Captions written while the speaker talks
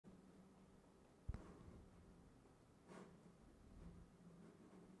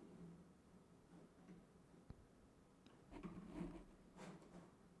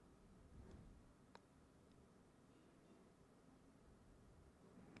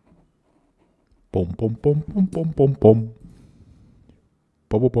Pom pom pom pom pom pom pom.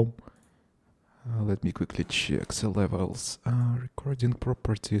 Pom pom pom. Let me quickly check the levels. Recording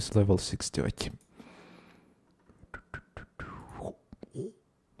properties level 630.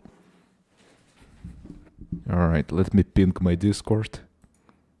 Alright, let me ping my Discord.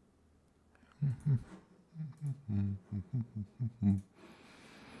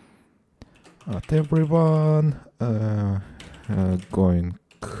 At everyone, going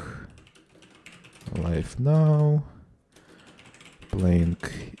live now, playing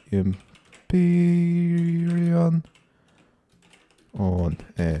Empyrion on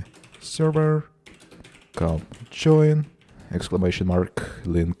a server, come join, exclamation mark,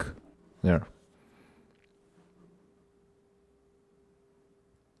 link there.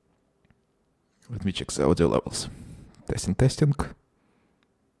 Let me check the audio levels. Testing, testing.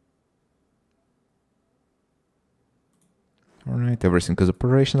 Alright, everything is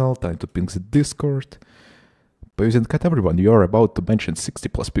operational. Time to ping the Discord. Poison cat everyone, you are about to mention 60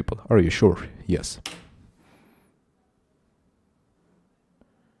 plus people. Are you sure? Yes.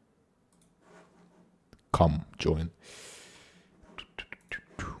 Come, join.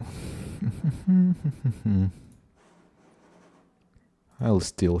 I'll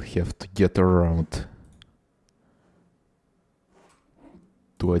still have to get around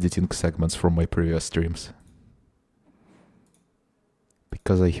to editing segments from my previous streams,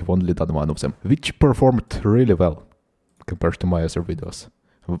 because I have only done one of them, which performed really well compared to my other videos.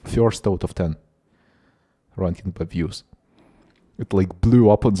 First out of 10 ranking by views. It like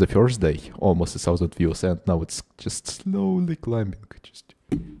blew up on the first day, almost 1,000 views, and now it's just slowly climbing, just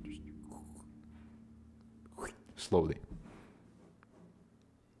slowly.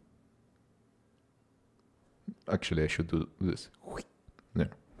 Actually, I should do this.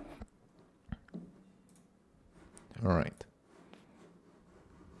 There. All right.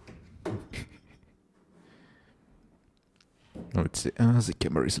 Let's see. The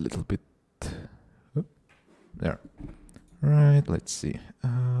camera is a little bit. There. Right. Let's see.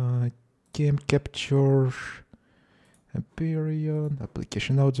 Game capture. Empyrion.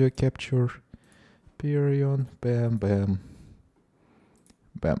 Application audio capture. Empyrion. Bam, bam,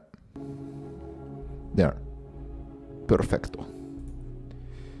 bam. There. Perfecto.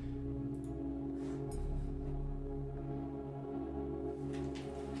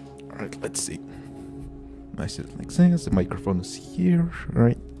 Alright, let's see. I set it like this, the microphone is here,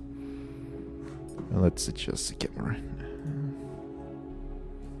 right? Let's adjust the camera.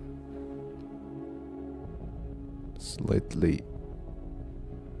 Slightly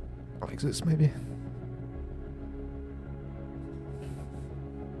like this, maybe.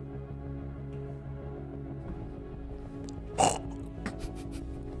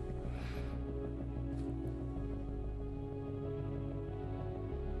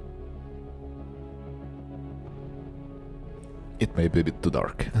 It may be a bit too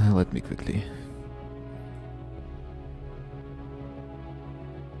dark. Let me quickly.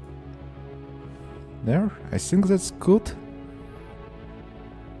 There, I think that's good.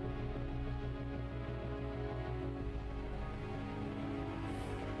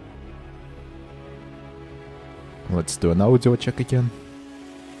 Let's do an audio check again.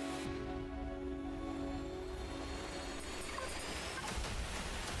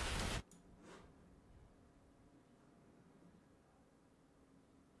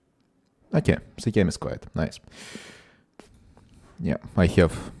 Okay, the game is quiet. Nice. Yeah, I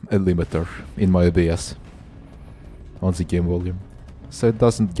have a limiter in my OBS on the game volume, so it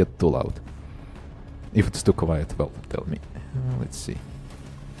doesn't get too loud. If it's too quiet, well, tell me. Let's see.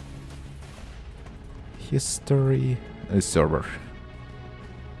 History, server.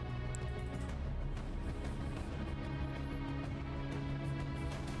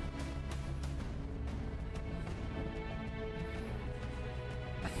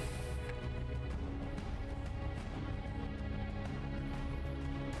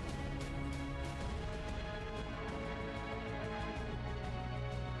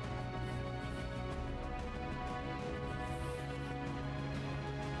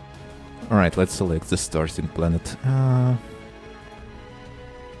 Alright, let's select the starting planet.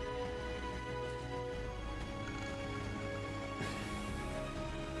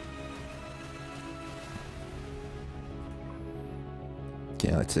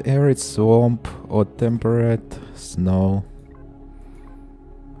 Okay, let's see. Arid, swamp, or temperate, snow,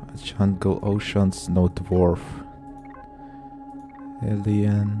 jungle, ocean, snow dwarf,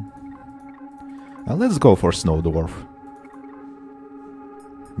 alien. Let's go for snow dwarf.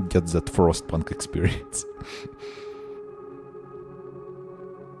 Get that frostpunk experience.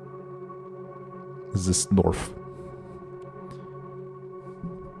 This dwarf.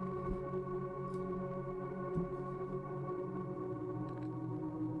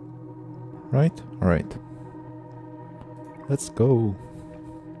 Right? Alright. Let's go.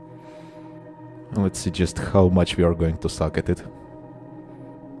 Let's see just how much we are going to suck at it.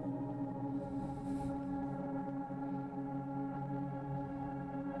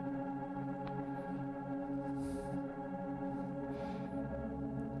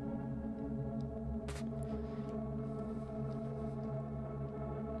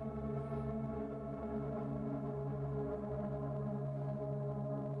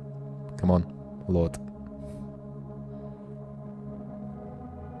 Come on, load.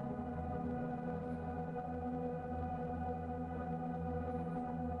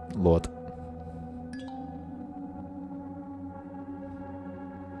 Load.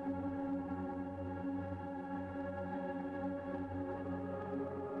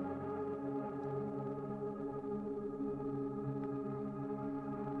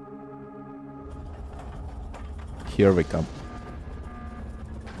 Here we come.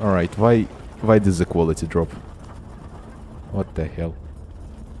 Alright, why does the quality drop? What the hell?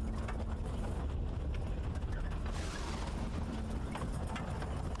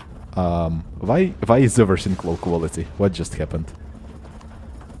 Why is everything low quality? What just happened?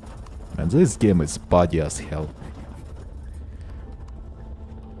 And this game is buggy as hell.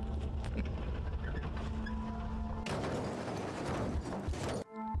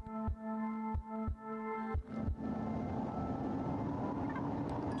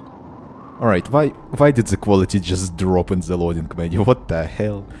 Alright, why did the quality just drop in the loading menu? What the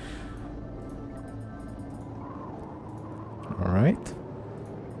hell? Alright.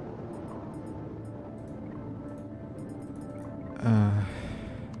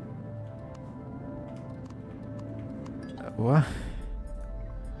 What?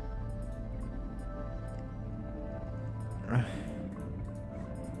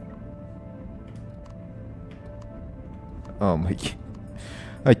 Oh my god.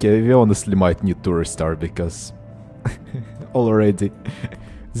 Okay, we honestly might need to restart because already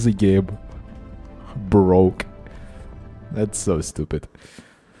the game broke. That's so stupid.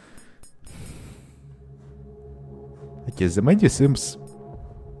 Okay, the menu seems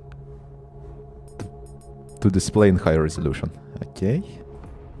to display in high resolution. Okay.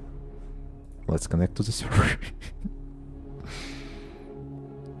 Let's connect to the server.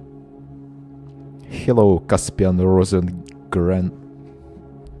 Hello, Caspian Rosengren.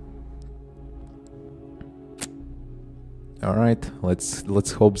 Alright,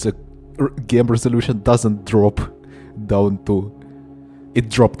 let's hope the game resolution doesn't drop down to... It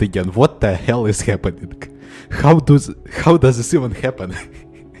dropped again. What the hell is happening? How does this even happen?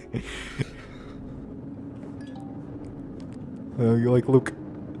 Like, look,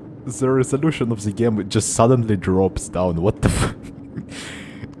 the resolution of the game just suddenly drops down. What the f...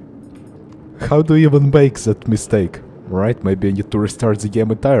 How do you even make that mistake? Right, maybe I need to restart the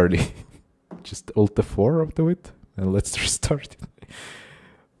game entirely. Just Alt F4 up to it, and let's restart it.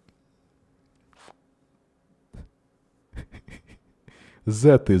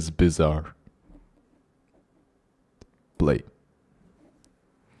 That is bizarre. Play.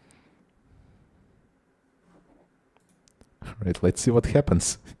 Right, let's see what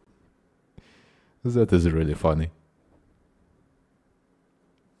happens. That is really funny.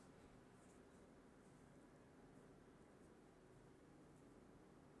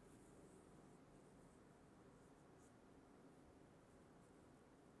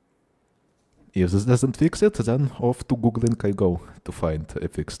 If this doesn't fix it, then off to Googling I go to find a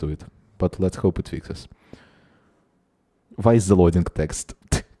fix to it. But let's hope it fixes. Why is the loading text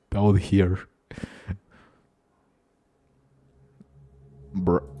down here?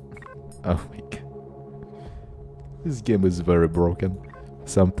 Bruh. Oh my god. This game is very broken.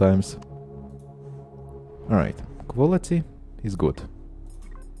 Sometimes. Alright. Quality is good.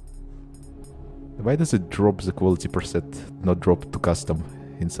 Why does it drop the quality preset, not drop to custom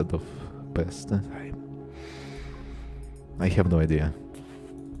instead of best? I have no idea.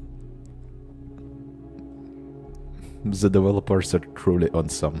 The developers are truly on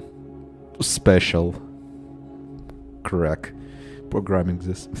some special crack programming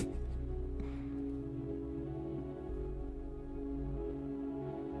this.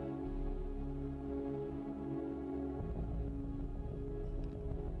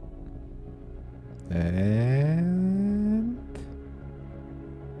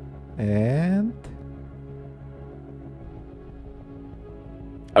 And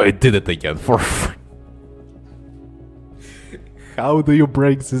oh, it did it again for how do you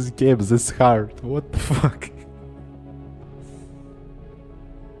break this game this hard? What the fuck?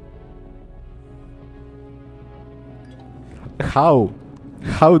 How?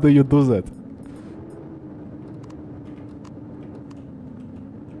 How do you do that?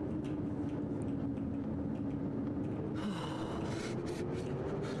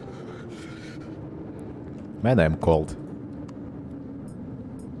 Man, I am cold.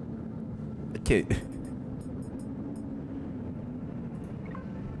 Okay.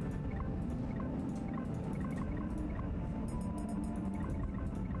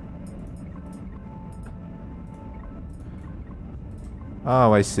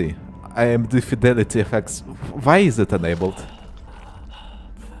 Oh, I see. I am the fidelity effects. Why is it enabled?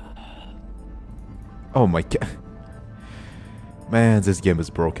 Oh my god. Man, this game is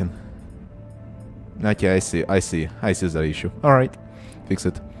broken. Okay, I see the issue. Alright, fix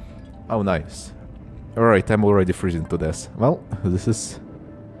it. Oh, nice. Alright, I'm already freezing to death. Well, this is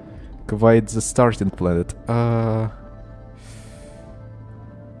quite the starting planet. Alright.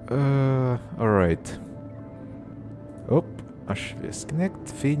 Oh, HWS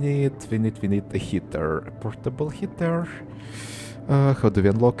connect. We need a heater. A portable heater. How do we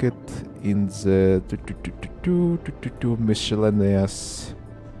unlock it? In the miscellaneous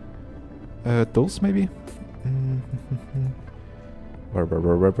tools, maybe?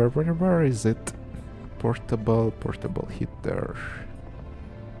 Where is it? Portable heater.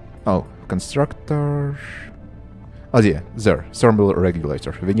 Oh, constructor. Oh yeah, there. Thermal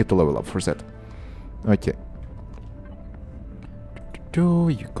regulator. We need to level up for that. Okay.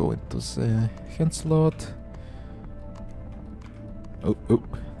 You go into the hand slot. Oh.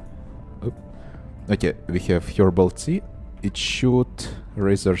 Okay, we have herbal tea. It should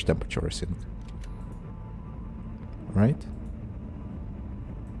raise our temperature, I think. Right?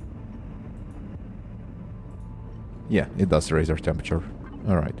 Yeah, it does raise our temperature.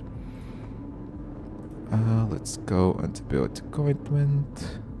 Alright. Let's go antibiotic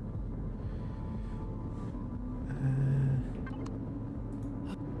ointment.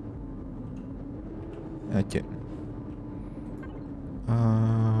 Okay.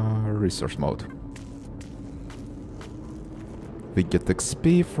 Resource mode. We get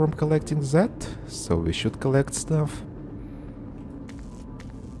XP from collecting that, so we should collect stuff.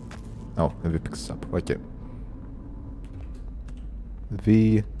 Oh, and we pick this up. Okay.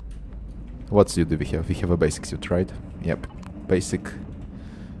 What suit do we have? We have a basic suit, right? Yep. Basic,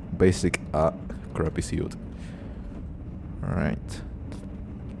 crappy suit. Alright.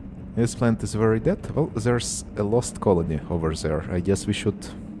 This plant is very dead. Well, there's a lost colony over there. I guess we should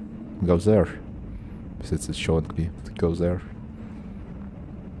go there. Since it's showing me to go there.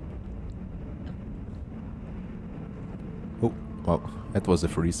 Oh, wow. That was a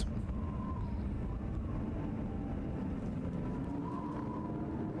freeze.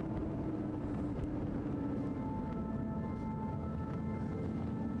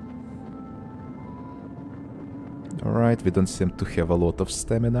 Alright, we don't seem to have a lot of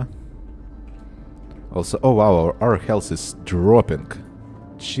stamina. Also, oh wow, our health is dropping.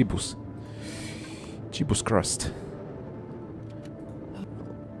 Chibus crust.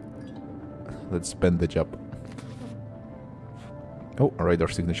 Let's bandage up. Oh, radar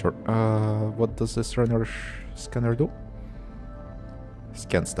signature. What does this runner scanner do?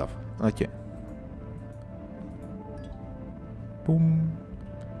 Scan stuff. Okay. Boom.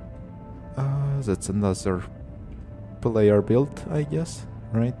 That's another player build, I guess,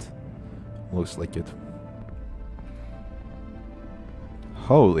 right? Looks like it.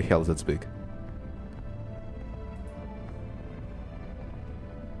 Holy hell, that's big.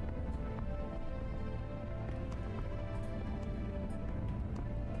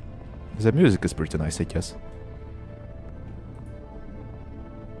 The music is pretty nice, I guess.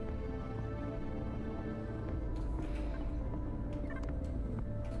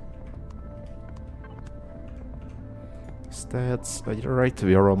 Stats, you're right,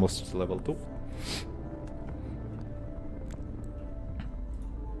 we are almost level 2.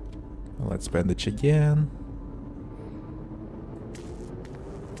 Let's bandage again.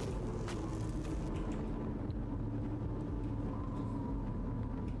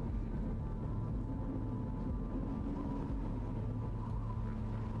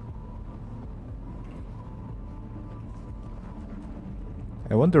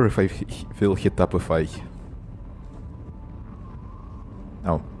 I wonder if I will hit up if I...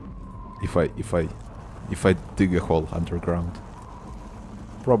 Oh, if I dig a hole underground.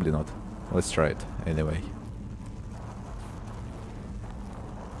 Probably not. Let's try it anyway.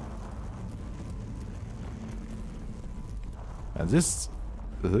 And this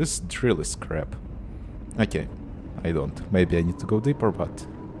drill is crap. Okay, I don't. Maybe I need to go deeper, but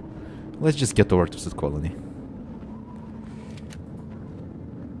let's just get over to that colony.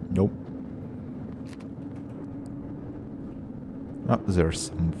 Nope. Oh, there's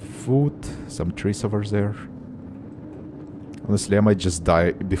some food, some trees over there. Honestly, I might just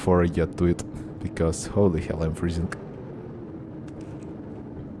die before I get to it, because holy hell, I'm freezing.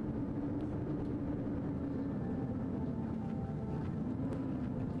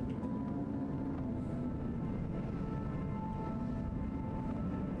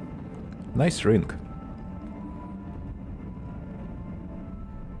 Nice ring.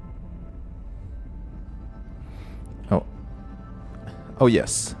 Oh. Oh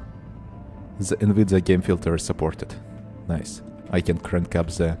yes. The NVIDIA game filter is supported. Nice. I can crank up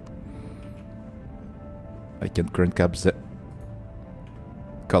the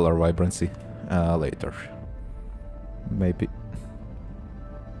color vibrancy later. Maybe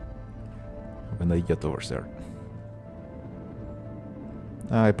when I get over there.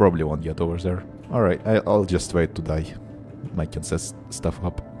 I probably won't get over there. Alright, I'll just wait to die. I can set stuff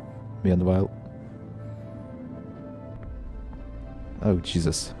up meanwhile. Oh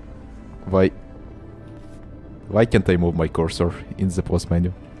Jesus. Why can't I move my cursor in the pause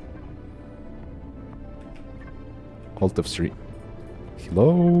menu? Alt F3.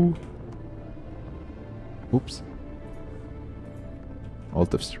 Hello? Oops.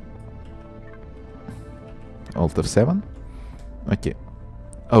 Alt F3. Alt F7? Okay.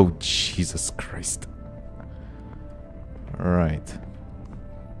 Oh, Jesus Christ. Alright.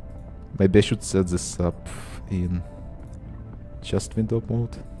 Maybe I should set this up in just window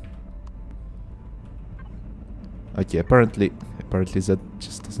mode. Okay, apparently that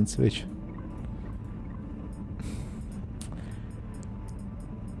just doesn't switch.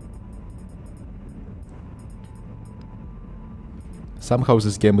 Somehow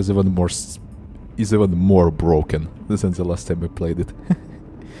this game is even more broken than the last time I played it.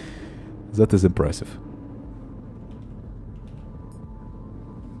 That is impressive.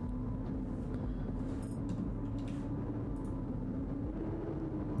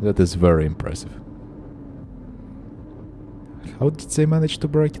 That is very impressive. How did they manage to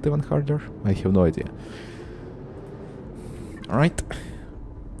break it even harder? I have no idea. Alright.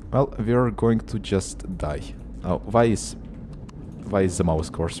 Well, we are going to just die. Oh, why is the mouse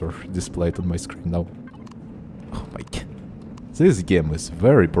cursor displayed on my screen now? Oh my god. This game is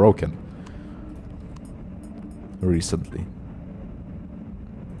very broken. Recently.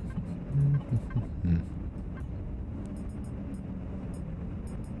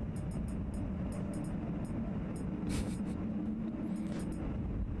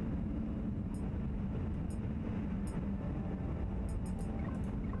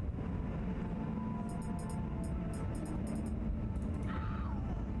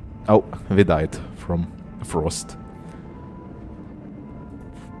 Oh, we died from frost.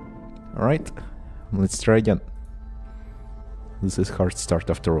 Alright, let's try again. This is hard start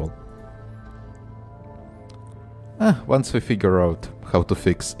after all. Once we figure out how to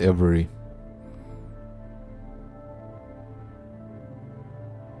fix every...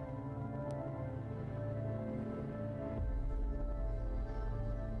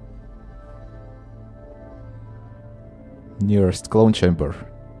 nearest clone chamber.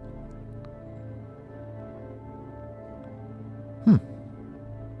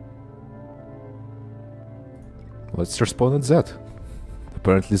 Let's respawn at that.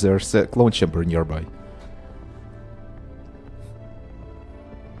 Apparently there's a clone chamber nearby.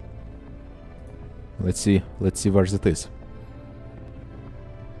 Let's see where that is.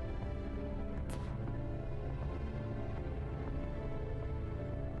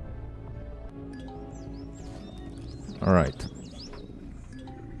 Alright.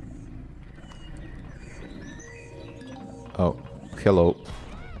 Oh, hello.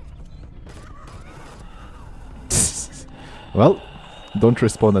 Well, don't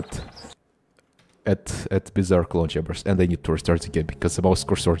respawn at bizarre clone chambers, and I need to restart the game because the mouse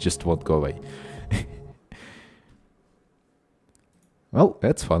cursor just won't go away. Well,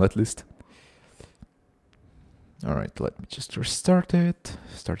 that's fun at least. Alright, let me just restart it.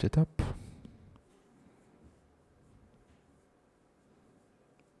 Start it up.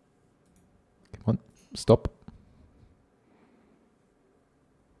 Come on, stop.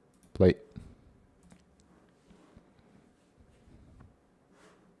 Play.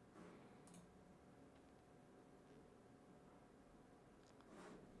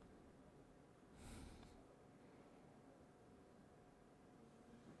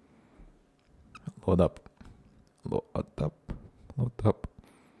 Load up. Load up. Load up.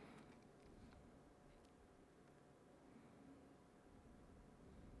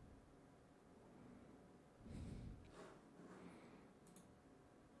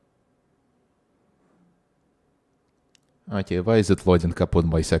 Okay, why is it loading up on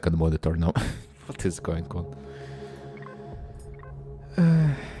my second monitor now? What is going on?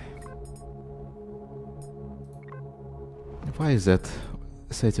 Why is that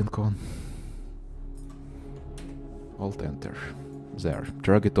setting on? Alt enter. There.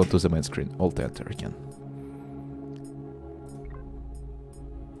 Drag it onto the main screen. Alt enter again.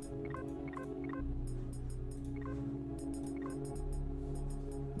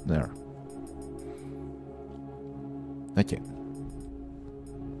 There. Okay.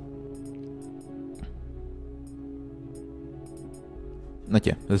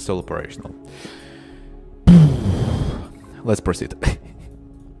 Okay, this is all operational. Let's proceed.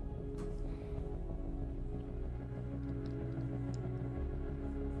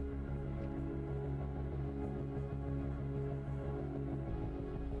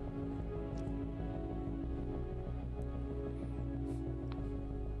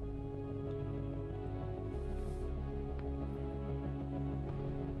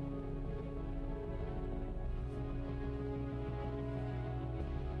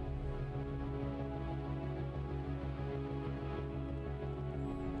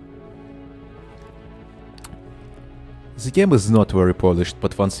 The game is not very polished,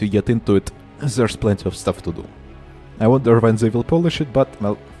 but once you get into it, there's plenty of stuff to do. I wonder when they will polish it, but,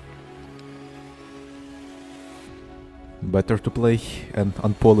 well... better to play an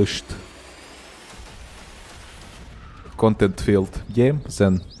unpolished content-filled game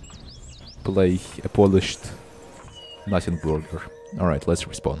than play a polished nothing burger. Alright, let's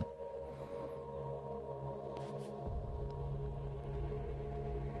respawn.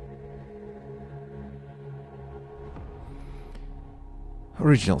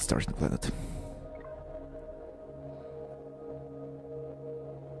 Original starting planet.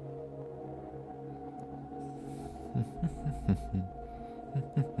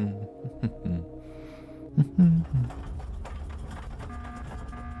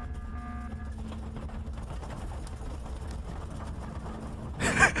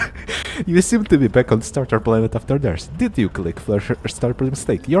 You seem to be back on starter planet after theirs. Did you click flash start per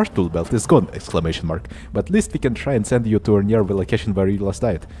mistake? Your tool belt is gone! Exclamation mark. But at least we can try and send you to a nearby location where you last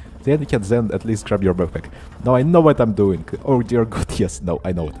died. Then you can then at least grab your backpack. Now I know what I'm doing. Oh dear god, yes, no,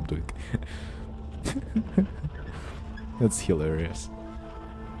 I know what I'm doing. That's hilarious.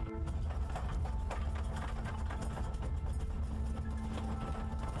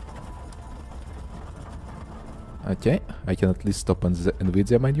 Okay, I can at least open the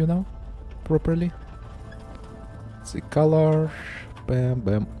NVIDIA menu now, properly. The color, bam,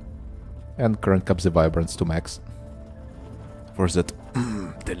 bam, and crank up the vibrance to max for that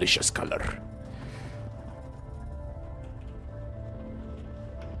delicious color.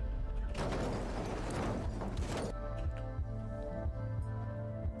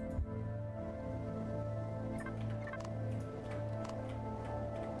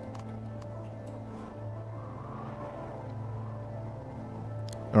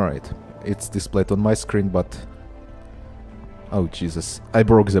 Alright, it's displayed on my screen, but... oh Jesus, I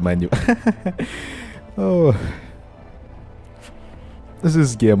broke the menu. Oh...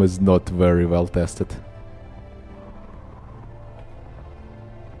 this game is not very well tested.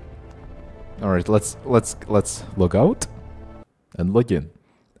 Alright, let's log out and log in.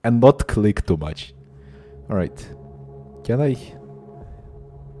 And not click too much. Alright. Can I...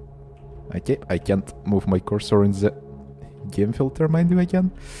 okay, I can't move my cursor in the game filter menu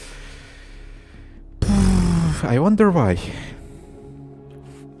again. I wonder why.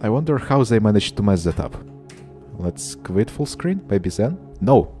 I wonder how they managed to mess that up. Let's quit full screen, maybe then?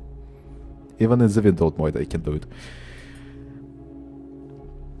 No! Even in the windowed mode I can do it.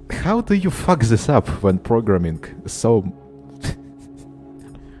 How do you fuck this up when programming is so...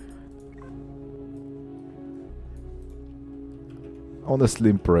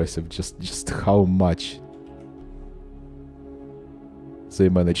 honestly impressive, just how much they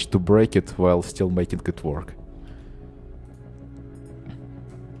managed to break it while still making it work.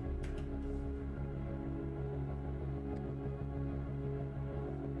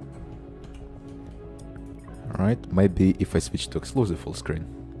 Alright, maybe if I switch to exclusive full screen.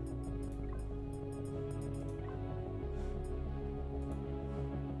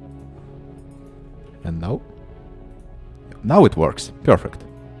 And now? Now it works. Perfect.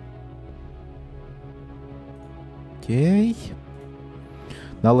 Okay.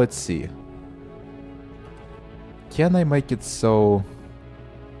 Now let's see. Can I make it so...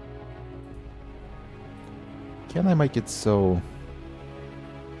 can I make it so...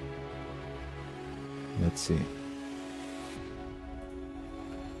 let's see.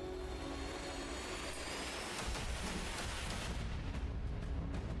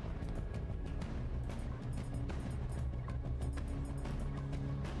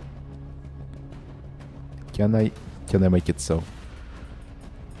 Can I make it so?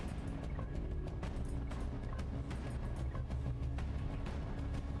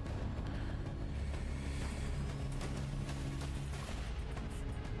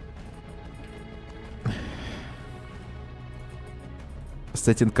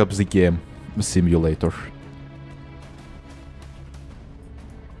 Setting up the game simulator.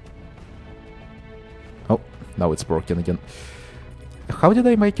 Oh, Now it's broken again. How did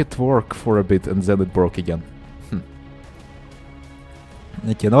I make it work for a bit and then it broke again?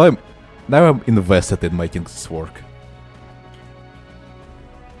 Okay, now I'm invested in making this work.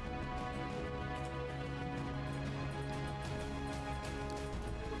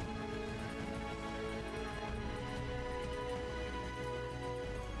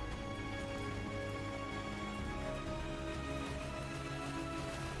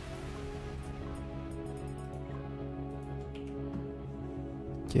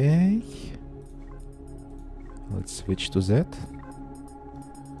 Okay. Let's switch to that.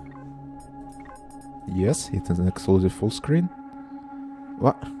 Yes, it is an exclusive full screen.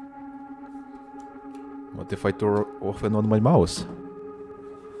 What? What if I turn off and on my mouse?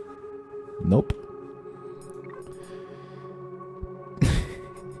 Nope.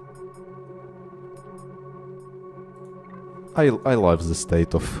 I love the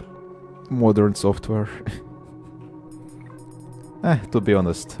state of modern software. To be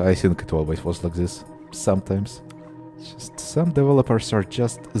honest, I think it always was like this. Sometimes. Just some developers are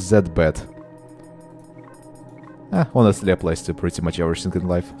just that bad. Honestly applies to pretty much everything in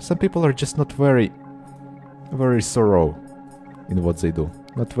life. Some people are just not very thorough in what they do.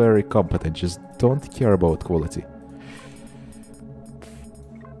 Not very competent, just don't care about quality.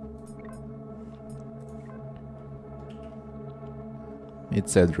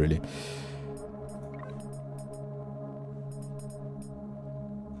 It's sad, really.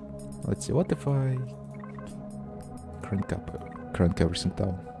 Let's see, what if I crank everything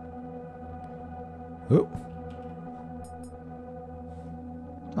down? Oh!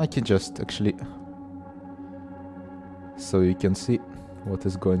 I can just actually... So you can see what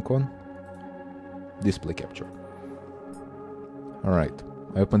is going on. Display capture. Alright,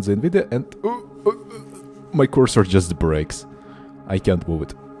 I open the NVIDIA and... my cursor just breaks. I can't move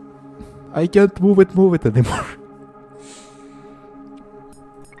it. I can't move it anymore.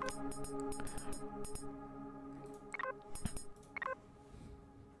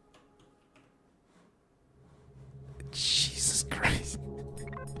 Jesus Christ.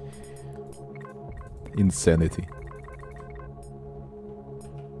 Insanity.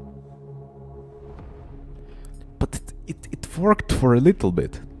 But it worked for a little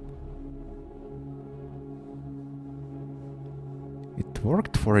bit. It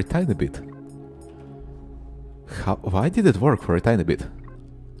worked for a tiny bit. Why did it work for a tiny bit?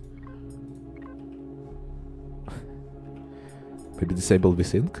 Maybe disable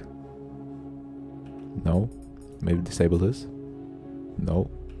vsync? No. Maybe disable this? No.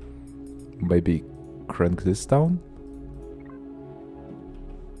 Maybe crank this down?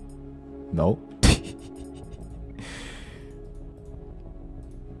 No.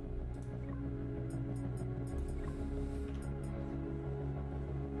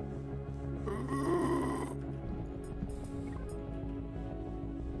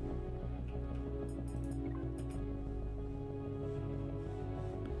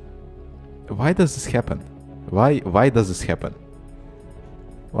 Why does this happen? Why does this happen?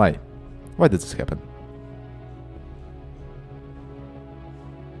 Why? Why does this happen?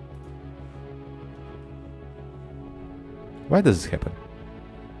 Why does this happen?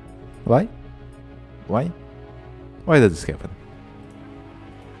 Why? Why? Why does this happen?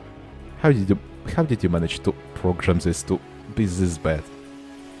 How did you manage to program this to be this bad?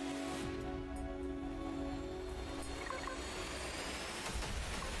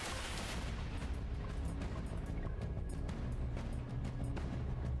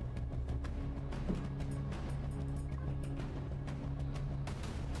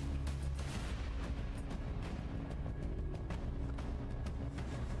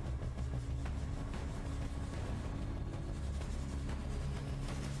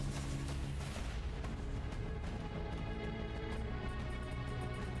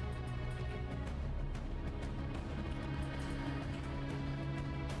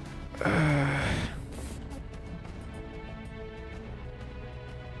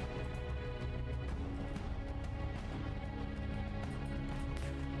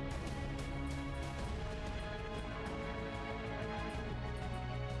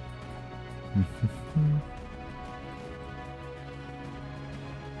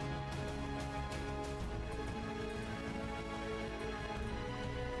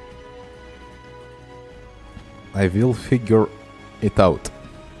 I will figure it out.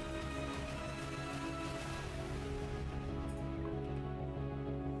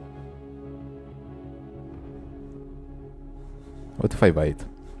 What if I wait?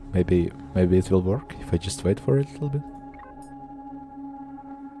 Maybe it will work if I just wait for it a little bit.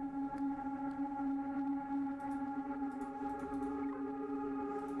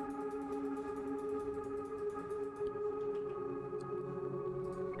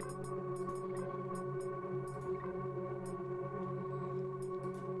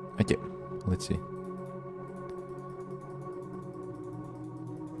 Okay, let's see.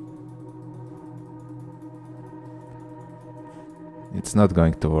 It's not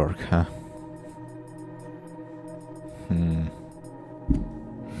going to work, huh?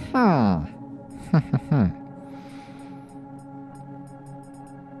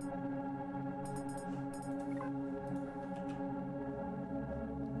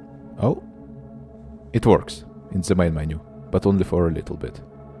 Oh, it works in the main menu, but only for a little bit.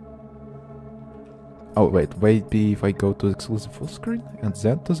 Oh wait, maybe if I go to exclusive full screen and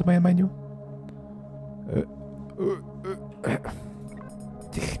then to the main menu?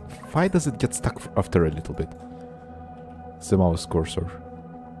 Why does it get stuck after a little bit? The mouse cursor.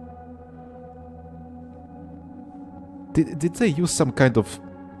 Did they use some kind of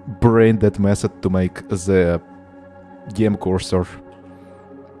brain dead method to make the game cursor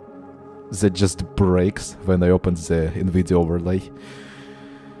that just breaks when I open the NVIDIA overlay?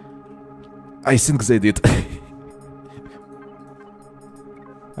 I think they did.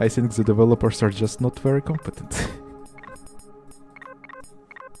 I think the developers are just not very competent.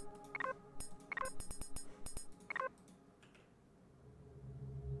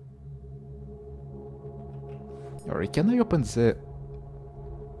 Alright, can I open the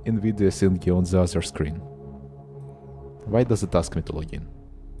NVIDIA thingy on the other screen? Why does it ask me to log in?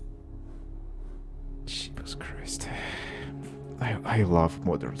 Jesus Christ. I love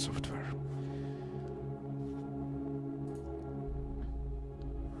modern software.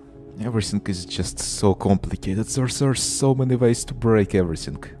 Everything is just so complicated. There are so many ways to break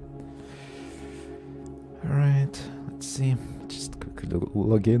everything. Alright, let's see. Just quickly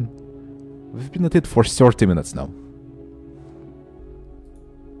log in. We've been at it for 30 minutes now.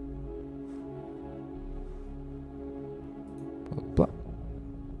 Blah, blah.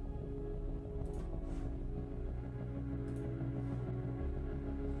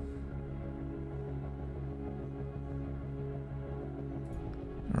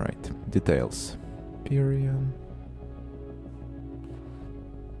 Alright, details. Empyrion.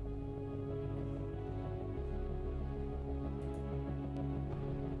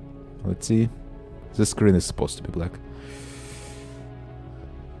 Let's see. The screen is supposed to be black.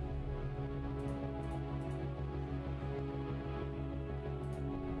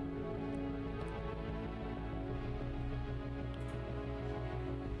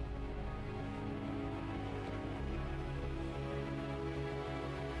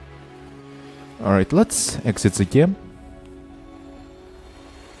 Alright, let's exit the game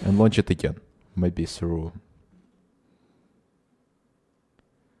and launch it again. Maybe through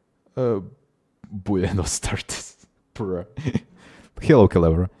Buenos tardes. Hello,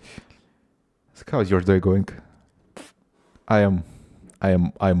 Calabra. How's your day going? I'm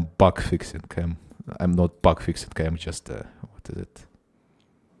bug fixing. I'm not bug fixing. I'm just what is it?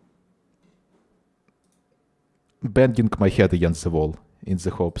 Banging my head against the wall in the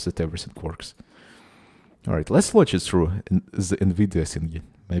hopes that everything works. All right, let's launch it through the NVIDIA thingy.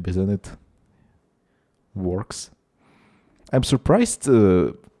 Maybe then it works. I'm surprised.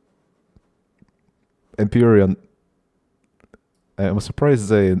 Empyrion. I'm surprised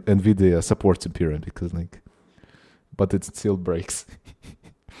the NVIDIA supports Empyrion because but it still breaks.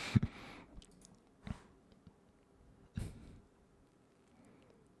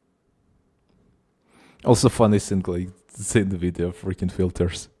 Also funny thing the NVIDIA freaking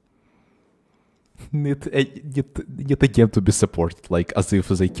filters. Need a game to be supported, as if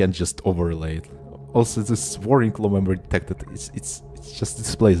they can just overlay it. Also, this warning low memory detected. It just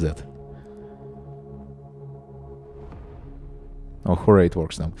displays that. Oh, hooray, it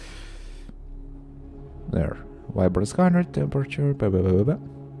works now. There. Vibrance scanner, temperature, blah, blah, blah, blah.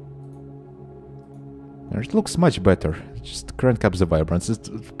 There, it looks much better. Just crank up the vibrance. It's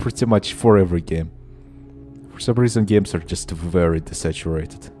pretty much for every game. For some reason, games are just very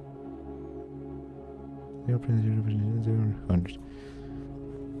desaturated.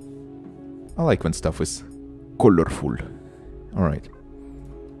 I like when stuff is colorful. Alright.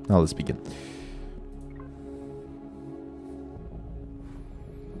 Now let's begin.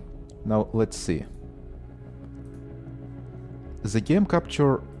 Now let's see. The game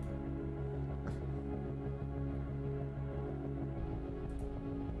capture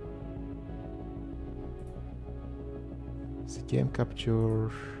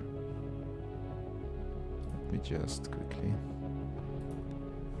let me just quickly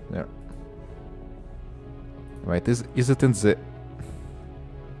there. Right, is it in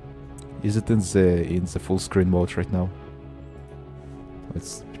the full screen mode right now?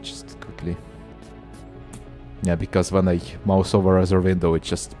 Let's just quickly. Yeah, because when I mouse over other window, it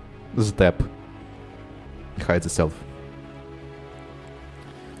just step hides itself.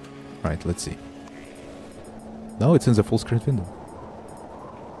 Right, let's see. No, it's in the full screen window.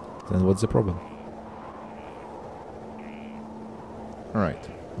 Then what's the problem? Alright,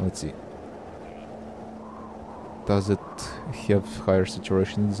 let's see. Does it have higher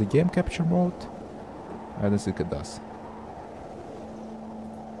saturation in the game capture mode? I don't think it does.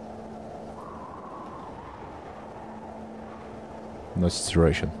 No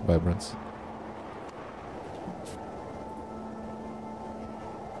saturation, vibrance.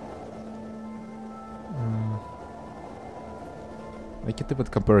 I can't even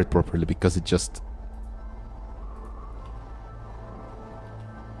compare it properly because it just...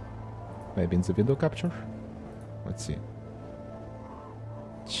 Maybe in the window capture? Let's see.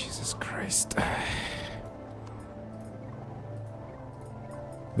 Jesus Christ.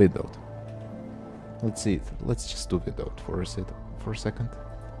 Windowed. Let's see it. Let's just do windowed for a second.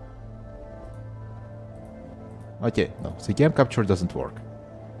 Okay, no, the game capture doesn't work.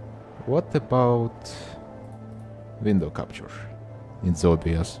 What about window capture in the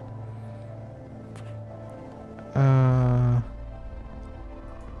OBS?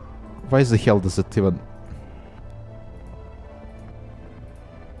 Why the hell does it even...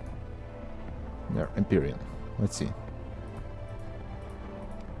 There, Empyrion. Let's see.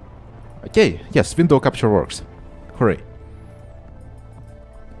 Okay, yes, window capture works. Hooray.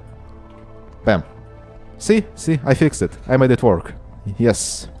 Bam. See, I fixed it. I made it work.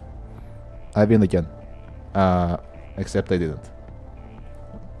 Yes. I win again. Except I didn't.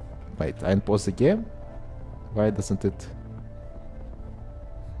 Wait, I unpause the game? Why doesn't it...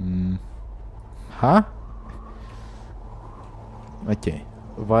 Huh? Okay.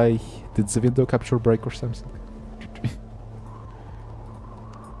 Why did the window capture break or something?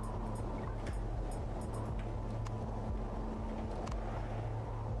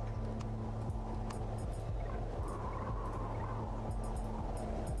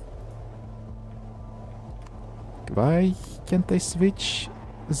 Why can't I switch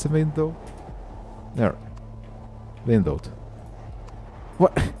the window? There. Windowed.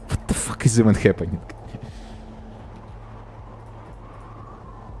 What? What the fuck is even happening?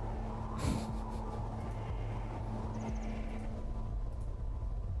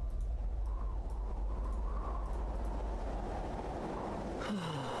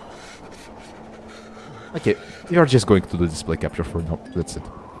 Okay, we are just going to do display capture for now. That's it.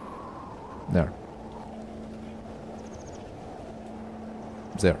 There.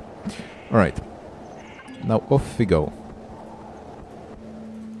 There. Alright. Now off we go.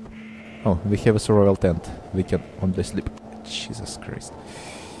 Oh, we have a survival tent. We can only sleep. Jesus Christ.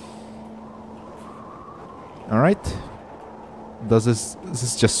 Alright. Does this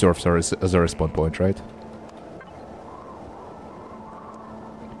just serves as a respawn point, right?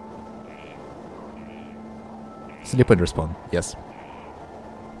 Sleep and respawn, yes.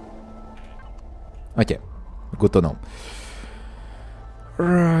 Okay, good to know.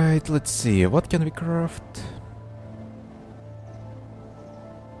 Right, let's see, what can we craft?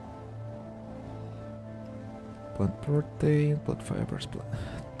 Plant protein, plant fibers,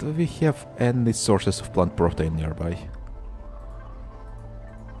 do we have any sources of plant protein nearby?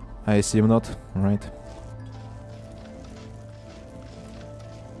 I assume not, right?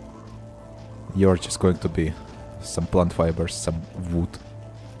 You're just going to be some plant fibers, some wood.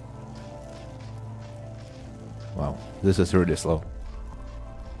 Wow, this is really slow.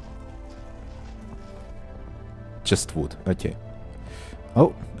 Just wood, okay.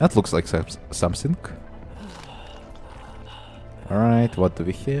 Oh, that looks like something. Alright, what do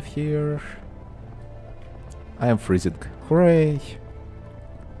we have here? I am freezing. Hooray!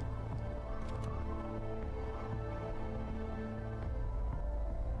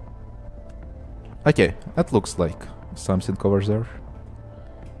 Okay, that looks like something over there.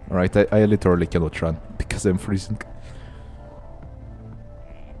 Alright, I literally cannot run because I'm freezing.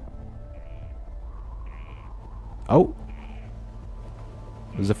 Oh!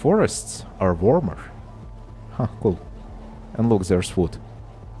 The forests are warmer. Huh, cool. And look, there's food.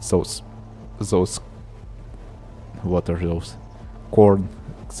 Those... What are those? Corn...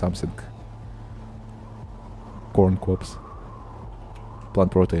 something. Corn cobs.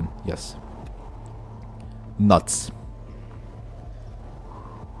 Plant protein, yes. Nuts.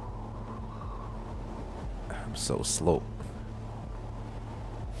 I'm so slow.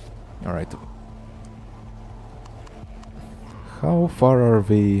 Alright. How far are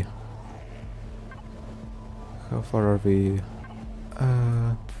we? How far are we?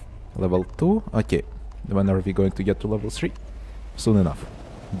 Level 2? Okay. When are we going to get to level 3? Soon enough.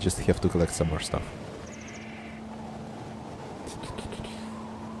 Just have to collect some more stuff.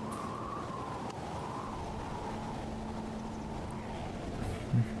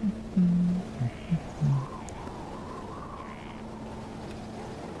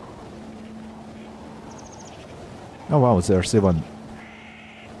 Oh wow, there's even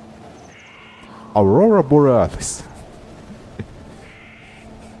Aurora Borealis.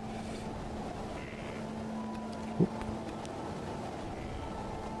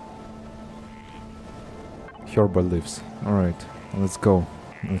 Herbal leaves. Alright, let's go.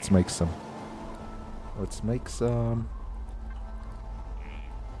 Let's make some.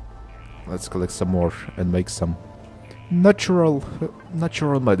 Let's collect some more and make some natural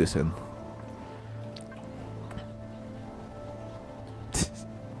medicine.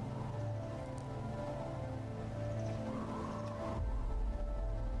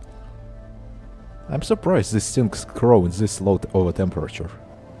 I'm surprised these things grow in this low over temperature.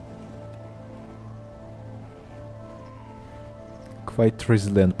 Quite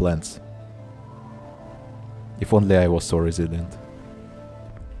resilient plants. If only I was so resilient.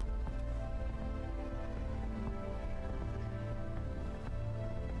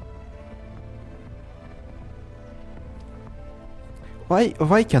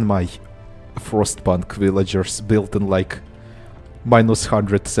 Why can my Frostpunk villagers build in like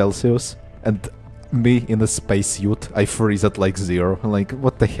 -100 Celsius and me in a spacesuit I freeze at like 0? Like,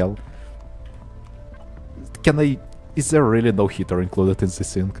 what the hell? Is there really no heater included in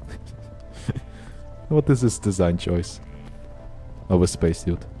this thing? What is this design choice of a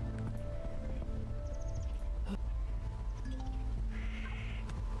spacesuit?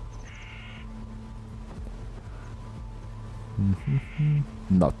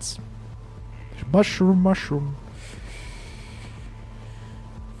 Nuts. Mushroom.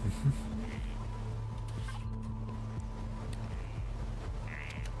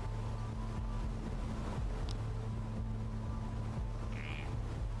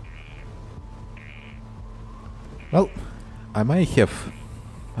 Well, I may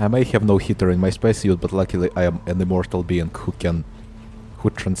have no heater in my spacesuit, but luckily I am an immortal being who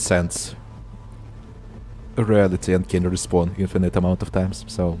transcends reality and can respawn infinite amount of times.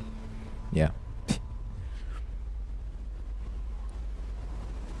 So, yeah.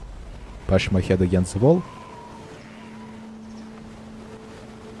 Bash my head against the wall.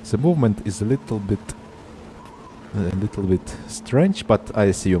 The movement is a little bit strange, but I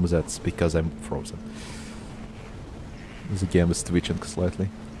assume that's because I'm frozen. The game is twitching slightly.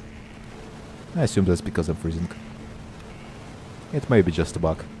 I assume that's because I'm freezing. It may be just a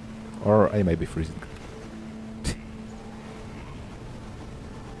bug. Or I may be freezing.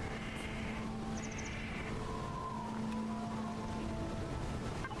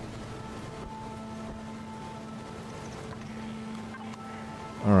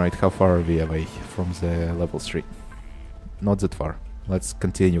 Alright, how far are we away from the level 3? Not that far. Let's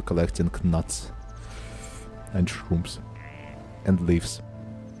continue collecting nuts and shrooms and leaves.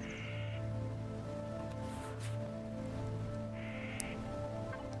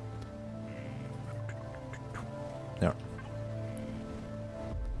 There.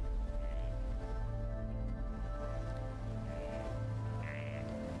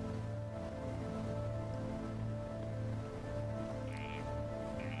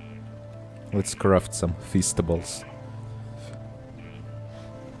 Let's craft some feastables.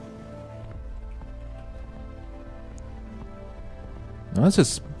 Now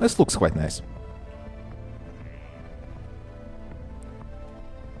this looks quite nice.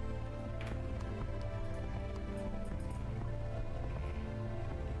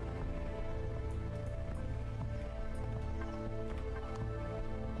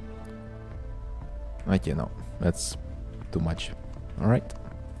 Okay, no, that's too much. Alright.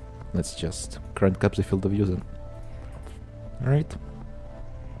 Let's just crank up the field of view then. Alright.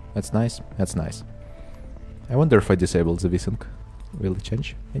 That's nice. That's nice. I wonder if I disable the VSync. Will it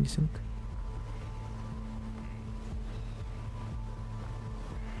change anything?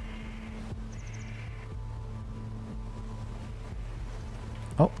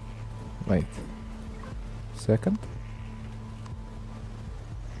 Oh, wait. Second.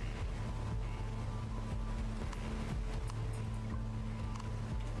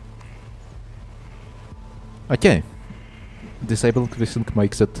 Okay. Disabling VSync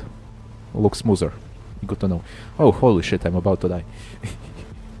makes it look smoother. Good to know. Oh, holy shit, I'm about to die.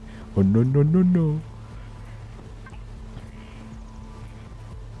 Oh, no. Nom.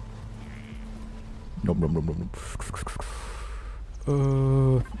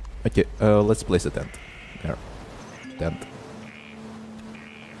 Okay, let's place a tent. There. Tent.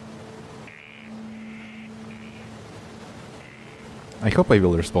 I hope I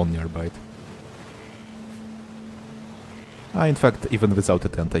will respawn nearby it. In fact, even without a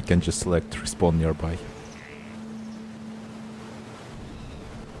tent, I can just select respawn nearby.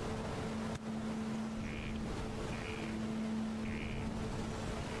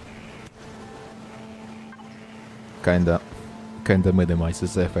 kinda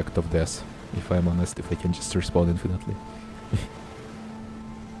minimizes the effect of death, if I'm honest, if I can just respawn infinitely.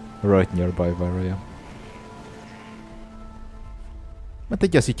 Right nearby where I am. But I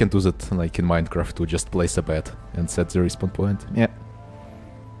guess you can do that like in Minecraft to just place a bed and set the respawn point. Yeah.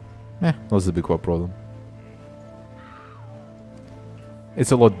 Not the big problem.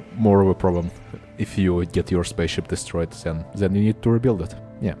 It's a lot more of a problem if you get your spaceship destroyed, then you need to rebuild it.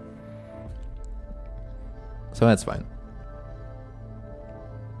 Yeah. So that's fine.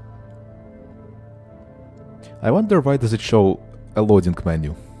 I wonder why does it show a loading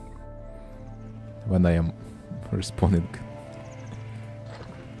menu when I am respawning.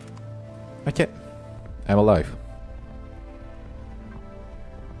 Okay, I'm alive.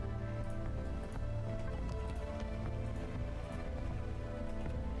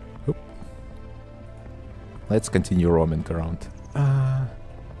 Oop. Let's continue roaming around.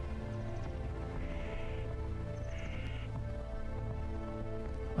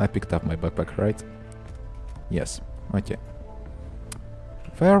 I picked up my backpack, right? Yes, okay.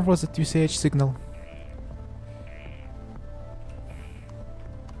 Where was it UCH signal?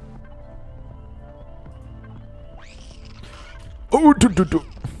 Oh,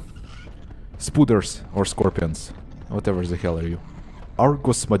 Spooders or scorpions. Whatever the hell are you.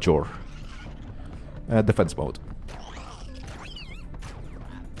 Argus Major. Defense mode.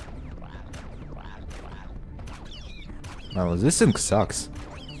 Well, this thing sucks.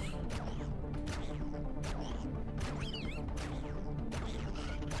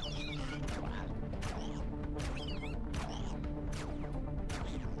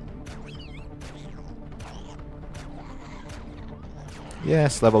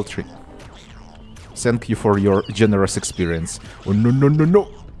 Yes, level 3. Thank you for your generous experience. Oh no no no no!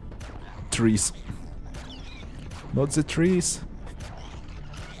 Trees. Not the trees.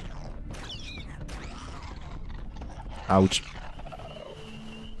 Ouch.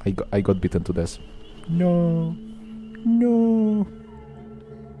 I got bitten to death. No. No.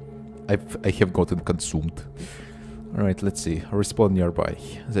 I have gotten consumed. Alright, let's see. Respawn nearby.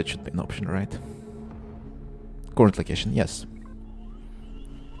 That should be an option, right? Current location, yes.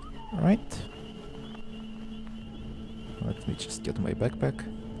 Alright. Let me just get my backpack.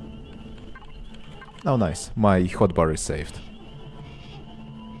 Oh, nice. My hotbar is saved.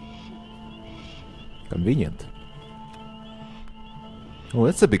 Convenient. Oh,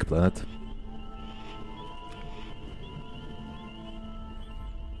 that's a big planet.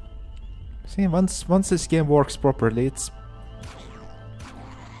 See, once this game works properly,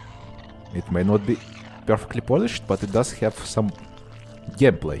 it may not be perfectly polished, but it does have some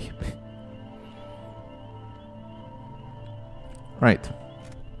gameplay. Right.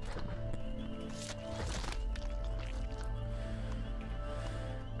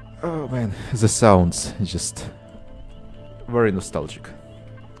 Oh man, the sounds just very nostalgic.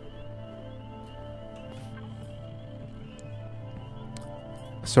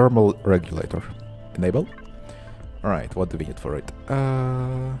 Thermal regulator. Enable. Alright, what do we need for it?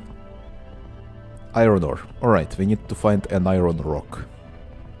 Iron ore. Alright, we need to find an iron rock.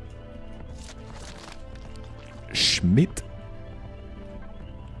 Schmidt.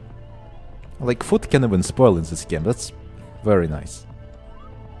 Like, food can even spoil in this game. That's very nice.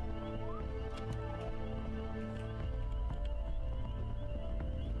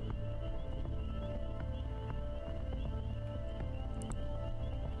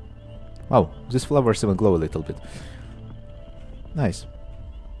 Wow, these flowers even glow a little bit. Nice.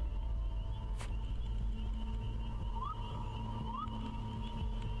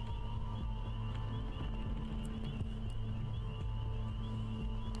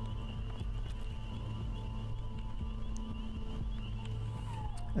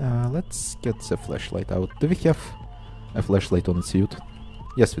 Let's get the flashlight out. Do we have a flashlight on the suit?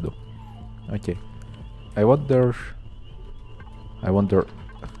 Yes, we do. Okay. I wonder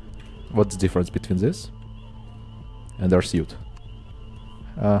what's the difference between this and our suit.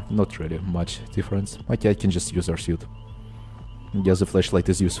 Not really much difference. Okay, I can just use our suit. Yes, the flashlight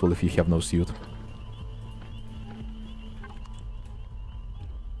is useful if you have no suit.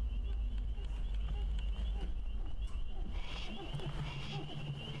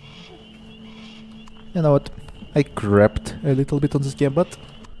 You know what? I crapped a little bit on this game, but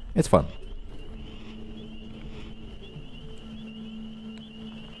it's fun.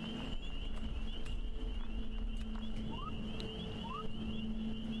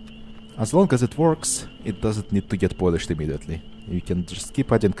 As long as it works, it doesn't need to get polished immediately. You can just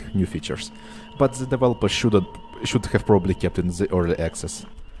keep adding new features. But the developers should have probably kept in the early access,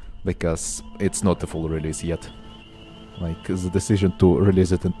 because it's not a full release yet. Like, the decision to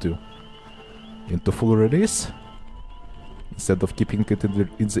release it into full release instead of keeping it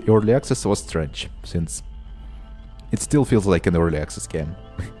in the early access was strange, since it still feels like an early access game.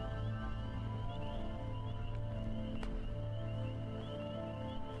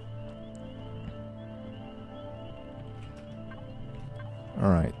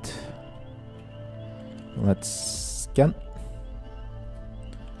 Alright. Let's scan.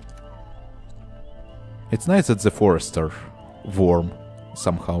 It's nice that the forests are warm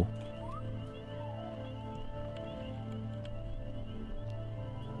somehow.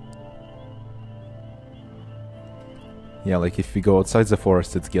 Yeah, like if we go outside the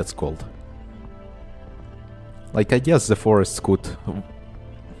forest, it gets cold. Like, I guess the forests could...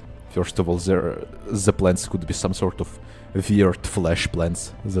 First of all, the plants could be some sort of weird flesh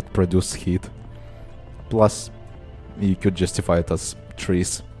plants that produce heat. Plus, you could justify it as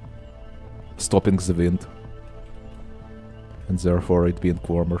trees stopping the wind, and therefore it being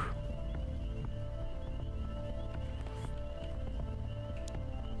warmer.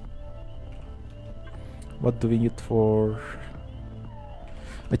 What do we need for...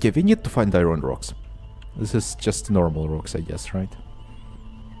 Okay, we need to find iron rocks. This is just normal rocks, I guess, right?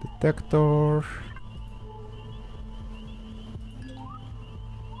 Detector...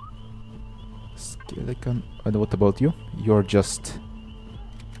 Skeleton... And what about you? You're just...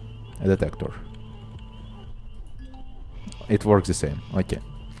 a detector. It works the same, okay.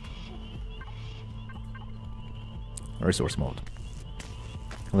 Resource mode.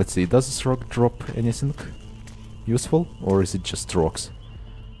 Let's see, does this rock drop anything useful? Or is it just rocks?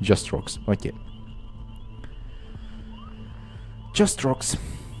 Just rocks, okay. Just rocks.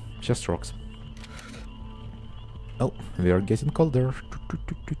 Just rocks. Oh, we are getting colder.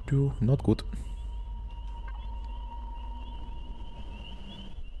 Not good.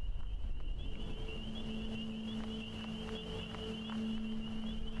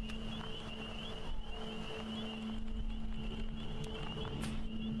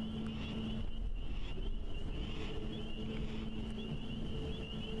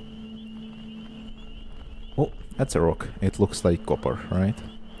 Oh, that's a rock. It looks like copper, right?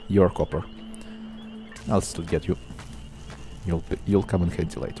 You're copper. I'll still get you. You'll come in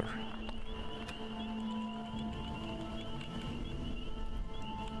handy later.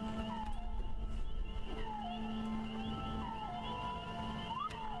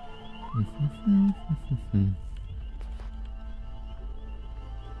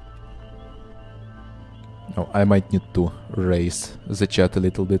 Oh, I might need to raise the chat a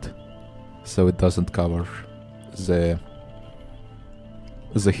little bit, so it doesn't cover the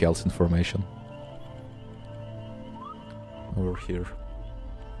health information over here.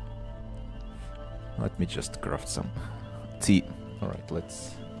 Let me just craft some tea. All right,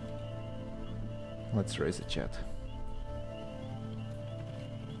 let's raise the chat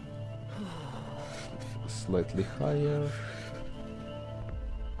slightly higher.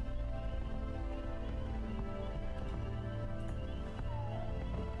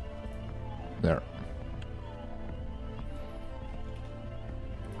 There.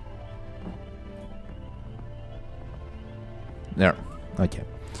 There. Okay.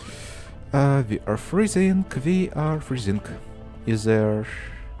 We are freezing. We are freezing. Is there...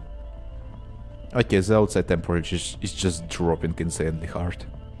 Okay, the outside temperature is just dropping insanely hard.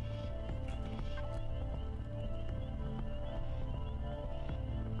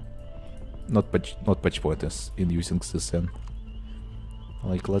 Not much point in using this then.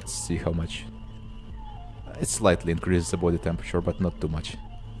 Like, let's see how much. It slightly increases the body temperature, but not too much.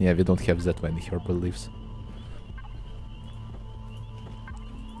 Yeah, we don't have that many herbal leaves.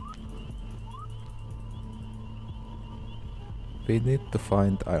 We need to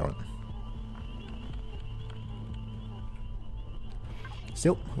find iron.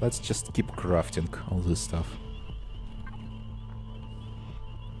 Still, let's just keep crafting all this stuff.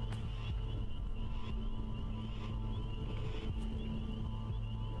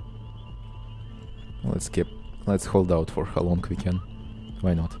 Let's hold out for how long we can.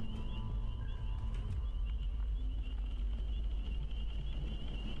 Why not?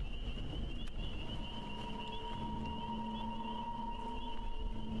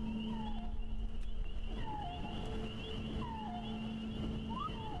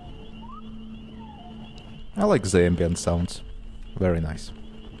 I like the ambient sounds. Very nice.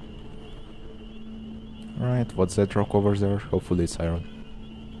 Alright, what's that rock over there? Hopefully it's iron.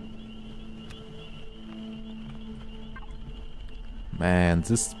 Man,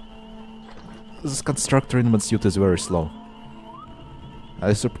 this constructor in my suit is very slow.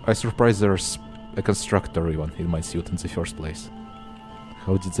 I surprised there's a constructor even in my suit in the first place.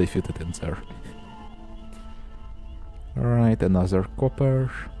 How did they fit it in there? Alright, another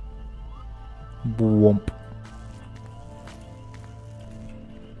copper. Boom.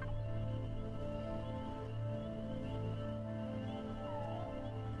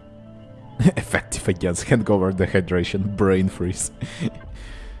 Effective against hangover, dehydration, brain freeze.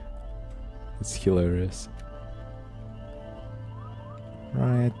 It's hilarious.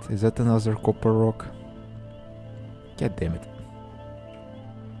 Right, is that another copper rock? God damn it.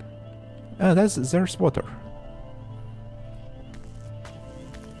 Oh, there's water.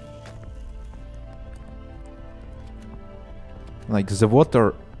 Like the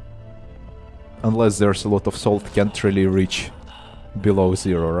water, unless there's a lot of salt, can't really reach below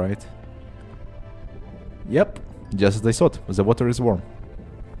 0, right? Yep, just as I thought, the water is warm.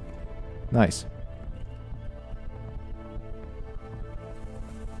 Nice.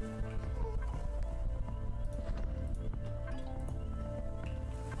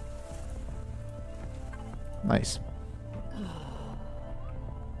 Nice.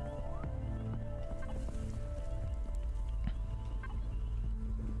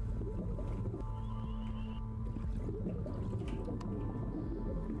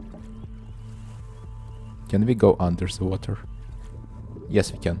 Can we go under the water?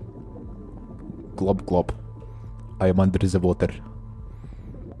 Yes, we can. Glop glop. I am under the water.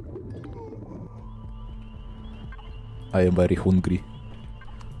 I am very hungry.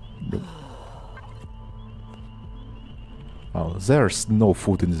 Oh, there's no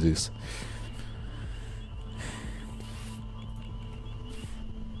food in this.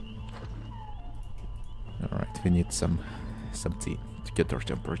 Alright, we need some tea to get our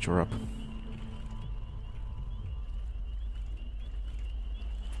temperature up.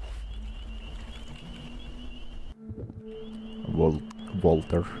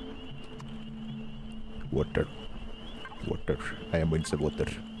 Walter. Water. Water. I am in the water.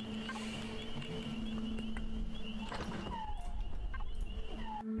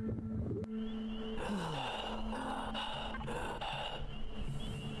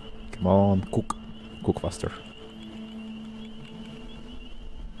 Come on, cook. Cook faster.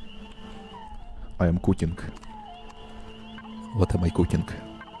 I am cooking. What am I cooking?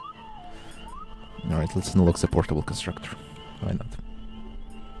 Alright, let's unlock the portable constructor. Why not?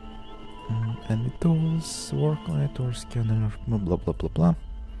 Any tools, work on it, or scanner, blah blah blah blah blah.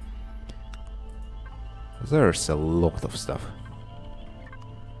 There's a lot of stuff.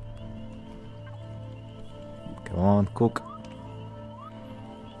 Come on, cook.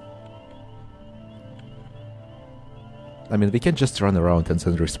 I mean, we can just run around and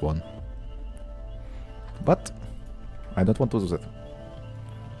then respawn. But I don't want to do that.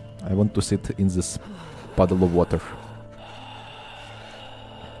 I want to sit in this puddle of water.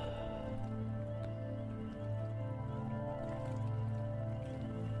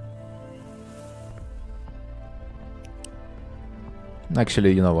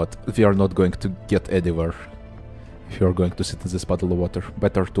 Actually, you know what? We are not going to get anywhere if you are going to sit in this puddle of water.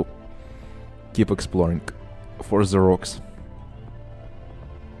 Better to keep exploring for the rocks.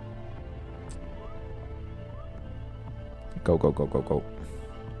 Go, go, go, go, go.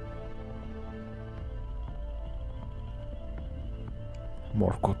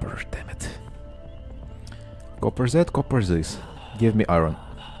 More copper, damn it. Copper that, copper this. Give me iron.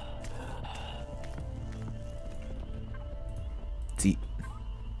 Tea.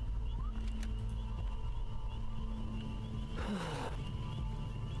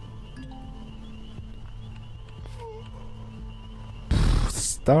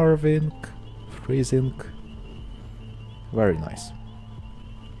 Starving, freezing. Very nice.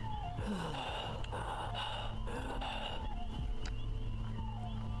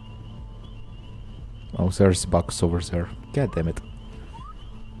 Oh, there's bugs over there. God damn it.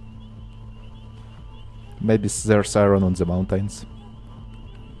 Maybe there's iron on the mountains.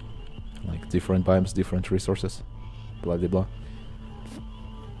 Like different biomes, different resources. Blah blah blah.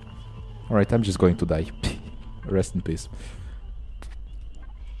 Alright, I'm just going to die. Rest in peace.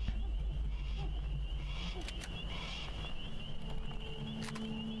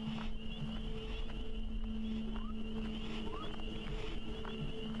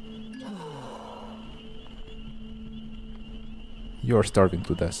 You're starving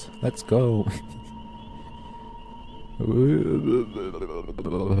to death. Let's go.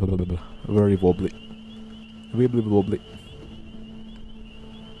 Very wobbly. Wibbly wobbly.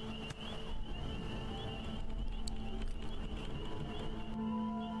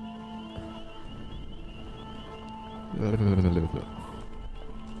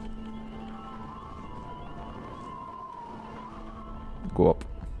 Go up.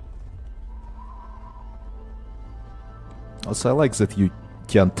 Also, I like that you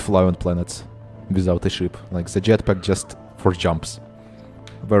can't fly on planets without a ship. Like the jetpack just for jumps.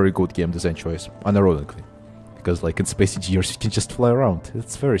 Very good game design choice, unironically. Because like in Space Engineers you can just fly around.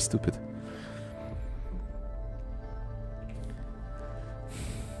 It's very stupid.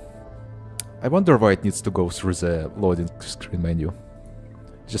 I wonder why it needs to go through the loading screen menu.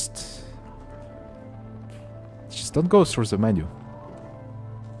 Just don't go through the menu.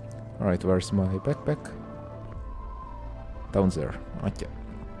 Alright, where's my backpack? Down there. Okay.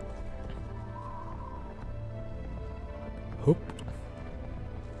 Hoop.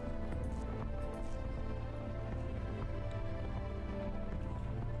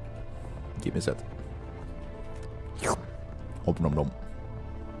 Give me that. Om nom nom.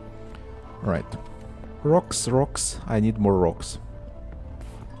 Right. Rocks, rocks. I need more rocks.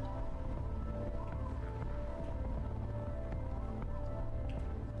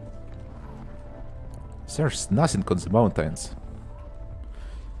 There's nothing on the mountains.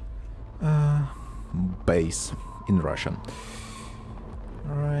 Base in Russian.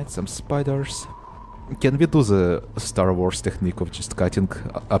 Alright, some spiders. Can we do the Star Wars technique of just cutting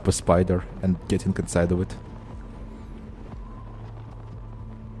up a spider and getting inside of it?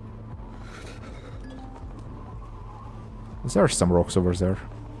 There are some rocks over there.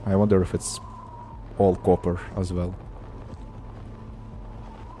 I wonder if it's all copper as well.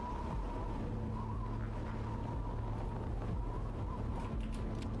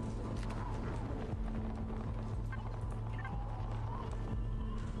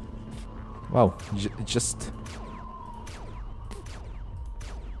 Wow, just...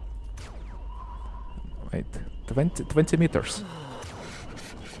 Wait, 20 meters.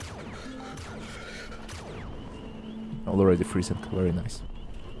 Already freezing, very nice.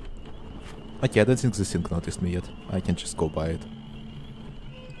 Okay, I don't think this thing noticed me yet. I can just go by it.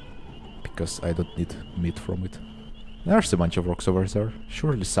 Because I don't need meat from it. There's a bunch of rocks over there.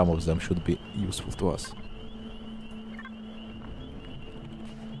 Surely some of them should be useful to us.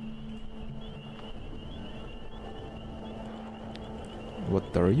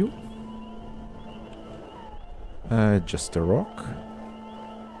 What are you? Just a rock.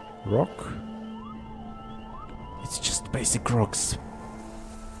 Rock. It's just basic rocks.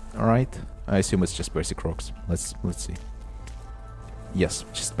 Alright. I assume it's just basic rocks. Let's see. Yes,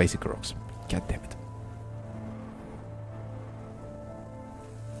 just basic rocks. God damn it.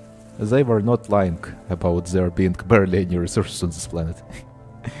 They were not lying about there being barely any resources on this planet.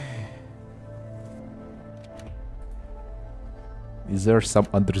 Is there some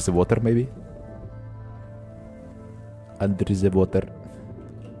under the water, maybe? Under the water.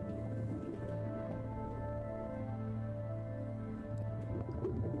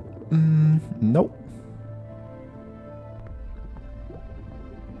 No.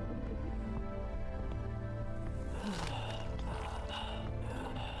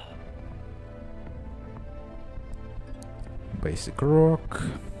 Basic rock.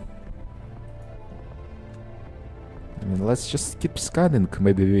 I mean, let's just keep scanning.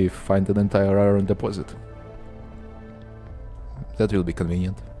 Maybe we find an entire iron deposit. That will be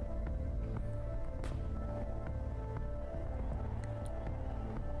convenient.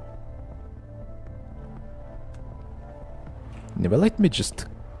 Well, let me just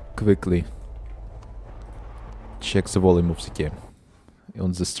quickly check the volume of the game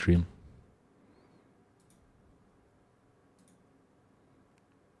on the stream.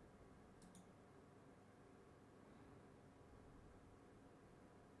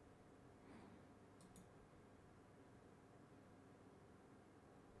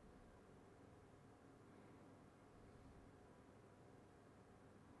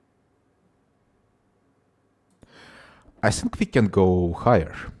 I think we can go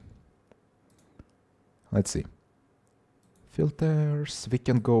higher. Let's see. Filters, we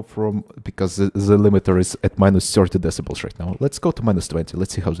can go from, because the limiter is at minus 30 decibels right now. Let's go to minus 20.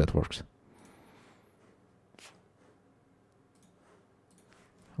 Let's see how that works.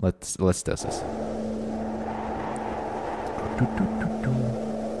 Let's test this.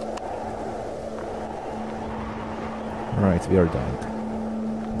 Alright, we are dying.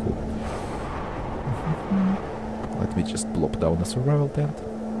 Cool. Let me just plop down a survival tent.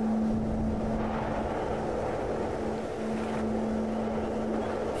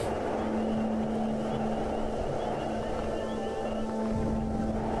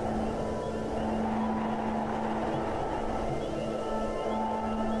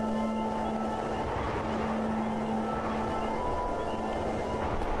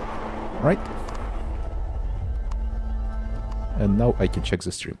 Right. And now I can check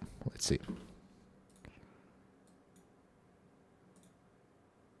the stream. Let's see.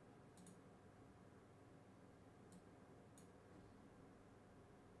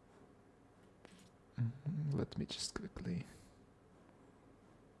 Let me just quickly...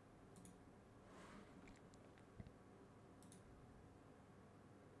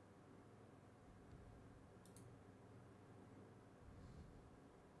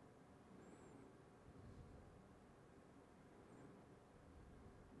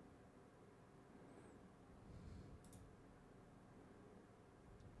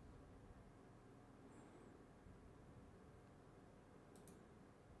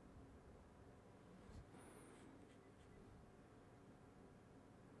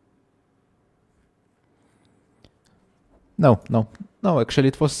 No, actually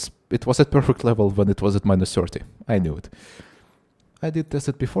it was at perfect level when it was at minus 30. I knew it. I did test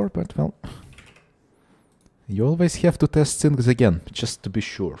it before, but well, you always have to test things again, just to be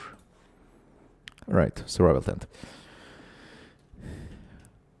sure. Right, survival tent.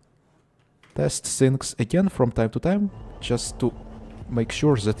 Test things again from time to time, just to make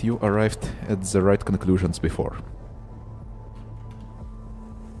sure that you arrived at the right conclusions before.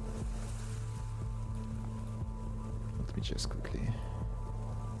 Let me just quickly...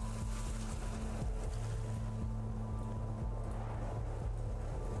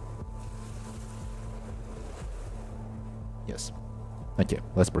 Yes. Okay,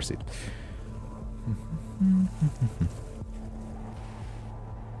 let's proceed.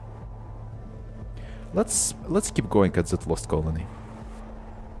 Let's keep going at that lost colony.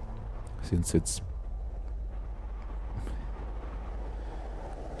 Since it's...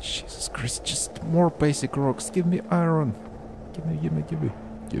 Jesus Christ, just more basic rocks. Give me iron. Give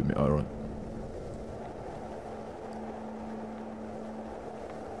me iron.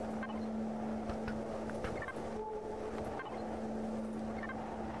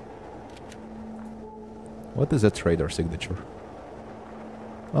 What is that trader signature?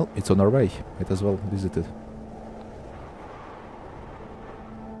 Well, it's on our way. Might as well visit it.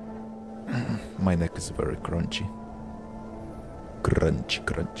 My neck is very crunchy.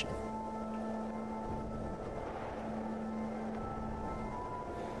 Crunchy.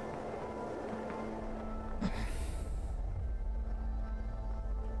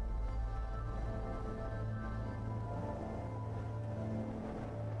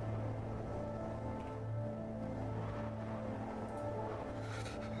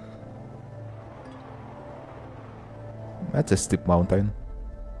 That's a steep mountain.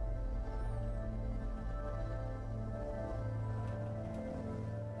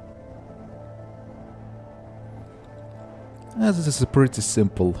 This is a pretty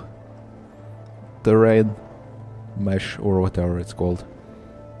simple terrain mesh or whatever it's called.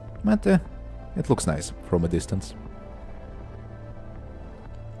 But it looks nice from a distance.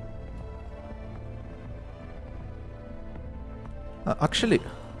 Actually,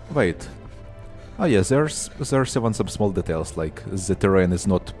 wait. Oh yes, there's even some small details, like the terrain is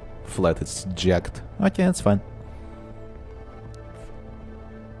not flat, it's jagged. Okay, that's fine.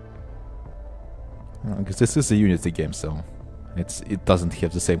 Because this is a Unity game, so it doesn't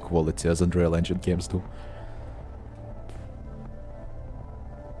have the same quality as Unreal Engine games do.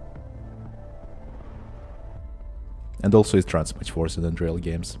 And also it runs much worse than Unreal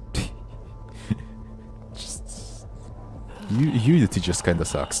games. Unity just kinda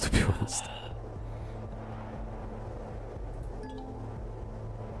sucks, to be honest.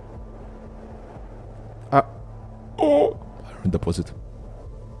 Oh! Iron deposit.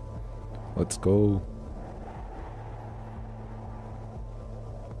 Let's go.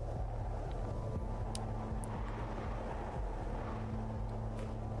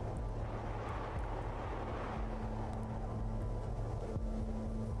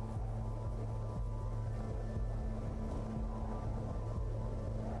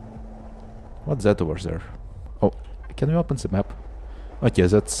 What's that over there? Oh, can we open the map? Okay,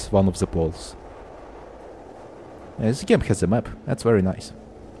 that's one of the poles. This game has a map, that's very nice.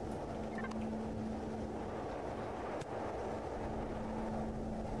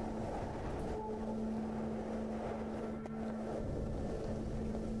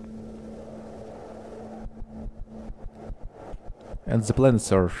 And the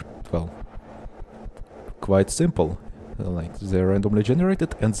planets are, well, quite simple. Like, they're randomly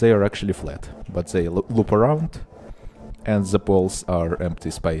generated and they are actually flat. But they loop around and the poles are empty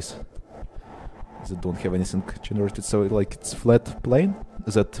space. They don't have anything generated, so like it's flat plane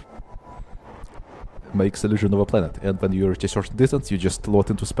that makes illusion of a planet. And when you reach a certain distance, you just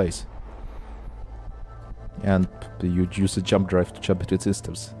float into space. And you use a jump drive to jump between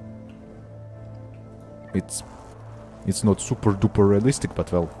systems. It's not super duper realistic,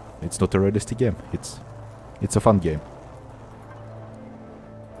 but well, it's not a realistic game. It's a fun game.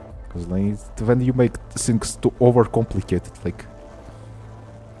 Because like, when you make things too overcomplicated, like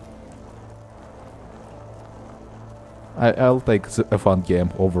I'll take a fun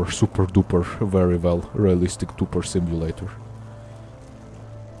game over super duper, very well realistic duper simulator.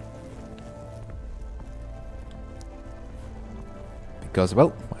 Because,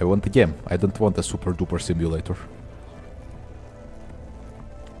 well, I want a game. I don't want a super duper simulator.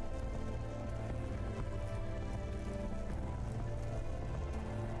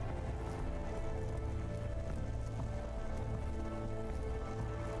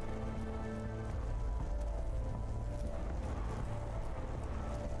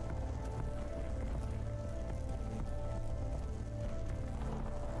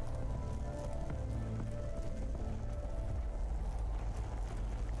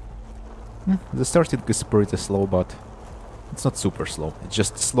 The starting is pretty slow, but it's not super slow. It's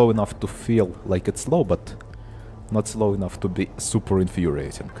just slow enough to feel like it's slow, but not slow enough to be super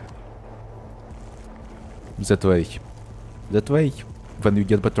infuriating. That way, when you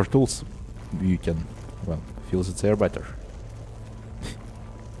get better tools, you can, well, feel that they're better.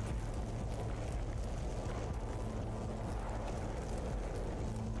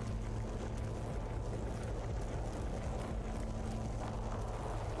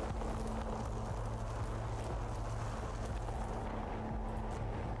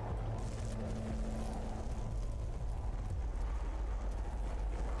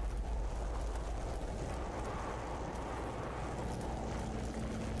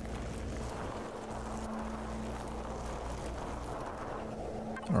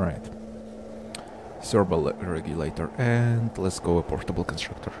 Alright. Thermal regulator, and let's go a portable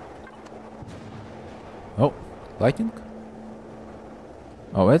constructor. Oh, lightning?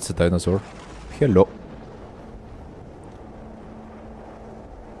 Oh, that's a dinosaur. Hello.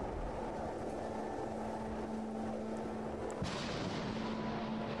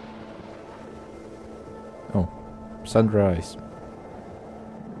 Oh, sunrise.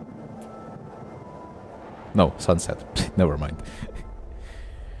 No, sunset. Never mind.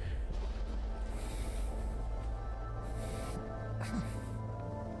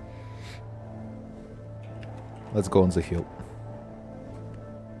 Let's go on the hill.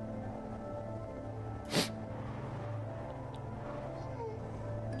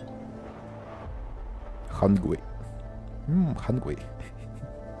 Hungry. Hungry.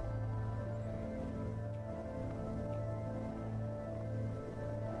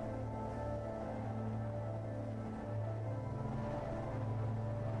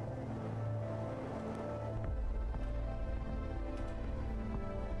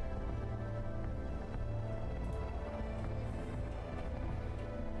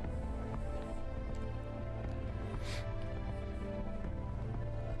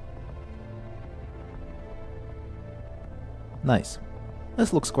 Nice.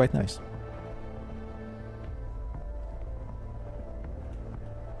 This looks quite nice.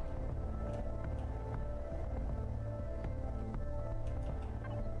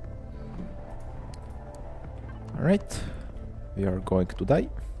 Alright. We are going to die,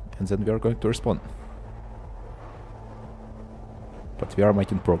 and then we are going to respawn. But we are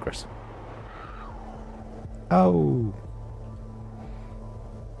making progress. Oh!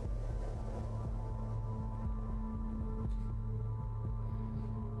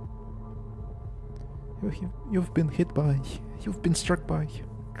 You've been hit by... You've been struck by...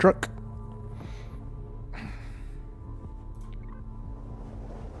 Truck!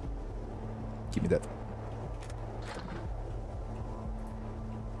 Give me that.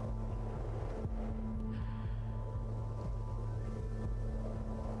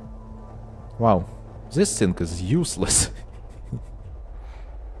 Wow, this thing is useless.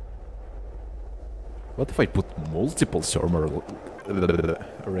 What if I put multiple thermal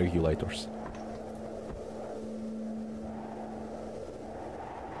regulators?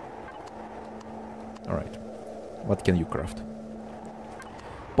 Alright, what can you craft?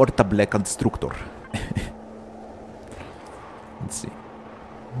 Portable constructor. Let's see.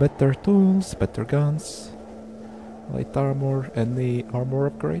 Better tools, better guns, light armor, any armor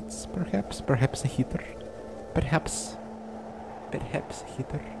upgrades, perhaps? Perhaps a heater? Perhaps a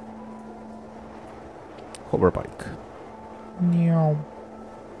heater? Hoverbike. Meow.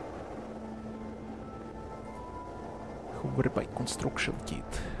 Hoverbike construction kit.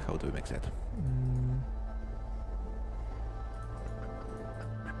 How do we make that?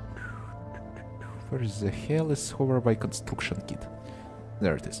 Where the hell is hoverbike construction kit?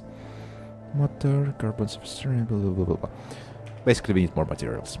 There it is. Motor, carbon substrate, blah blah blah blah. Basically, we need more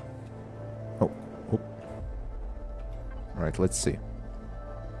materials. Oh. Alright, let's see.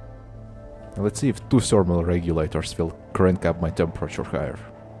 Let's see if two thermal regulators will crank up my temperature higher.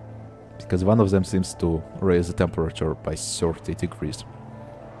 Because one of them seems to raise the temperature by 30 degrees.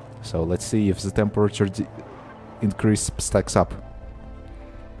 So let's see if the temperature increase stacks up.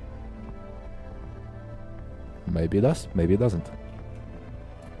 Maybe it does, maybe it doesn't.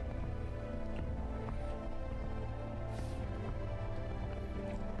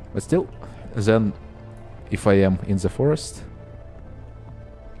 But still, then if I am in the forest...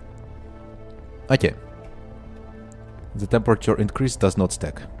 Okay. The temperature increase does not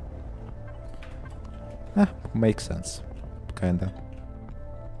stack. Makes sense. Kinda.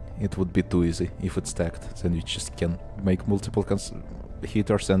 It would be too easy if it stacked. Then you just can make multiple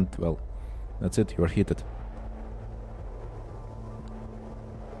heaters and, well, that's it, you are heated.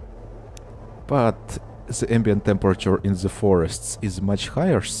 But the ambient temperature in the forests is much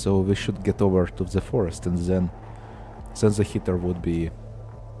higher, so we should get over to the forest, and then the heater would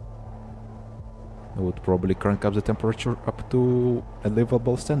probably crank up the temperature up to a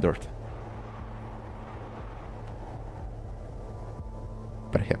livable standard.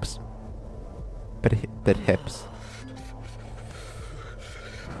 Perhaps. Perhaps.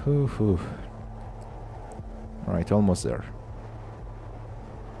 Right, almost there.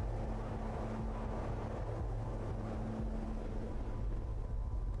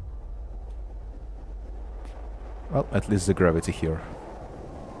 Well, at least the gravity here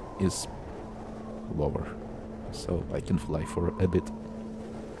is lower, so I can fly for a bit.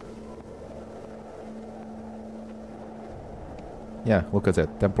 Yeah, look at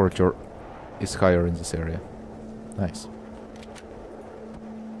that. Temperature is higher in this area. Nice.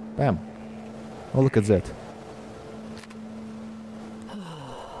 Bam. Oh, look at that.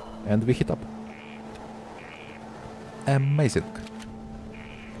 And we hit up. Amazing.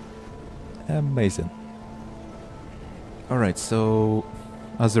 Amazing. Alright, so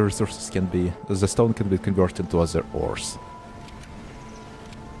other resources can be... the stone can be converted to other ores.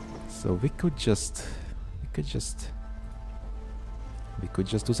 So we could just do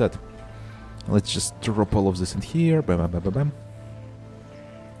that. Let's just drop all of this in here. Bam, bam, bam, bam, bam.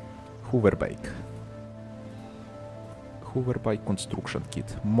 Hoover bike. Hoover bike construction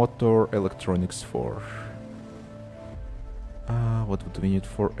kit. Motor electronics for... what would we need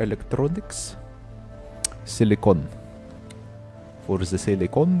for electronics? Silicon. For the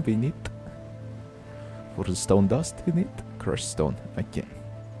silicon we need. For the stone dust we need crushed stone. Okay.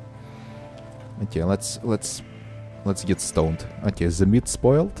 Okay, let's get stoned. Okay, the meat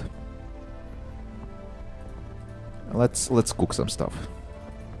spoiled. Let's cook some stuff.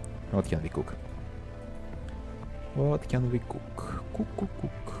 What can we cook? What can we cook?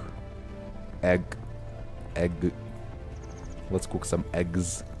 Cook. Egg. Let's cook some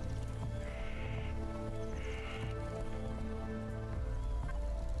eggs.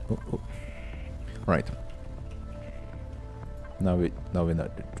 Oh. Right. Now we need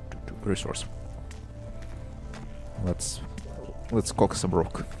resource. Let's cook some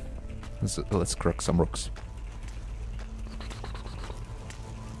rock. Let's crack some rocks.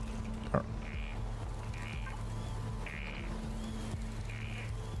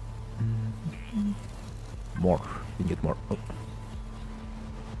 More. We need more. Oh.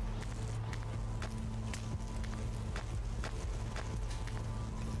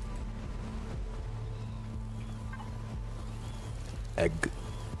 Egg.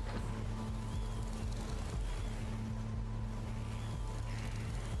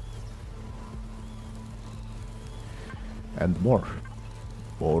 And more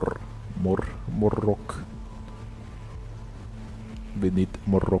rock. We need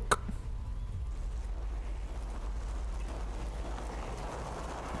more rock.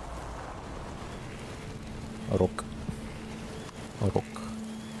 Rock.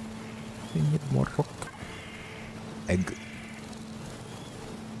 We need more rock. Egg.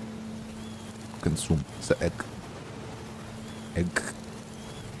 Consume the egg.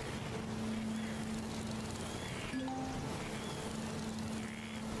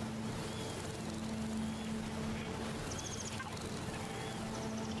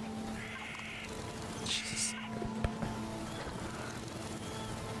 Jesus.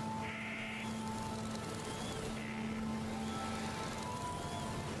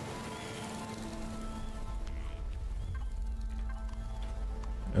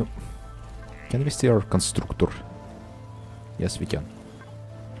 Oh. Can we see our constructor? Yes, we can.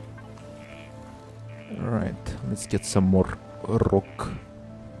 Alright, let's get some more rock.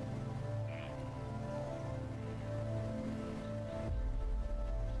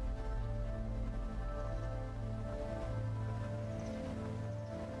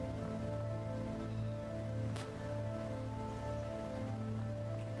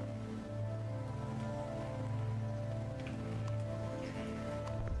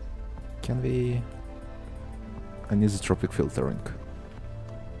 Can we... anisotropic filtering.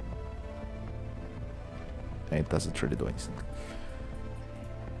 It doesn't really do anything.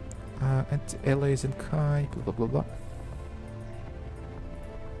 Anti-aliasing high, blah blah blah.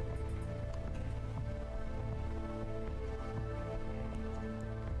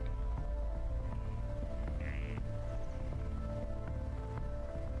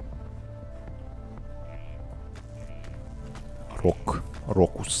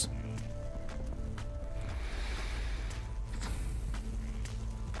 Rocus.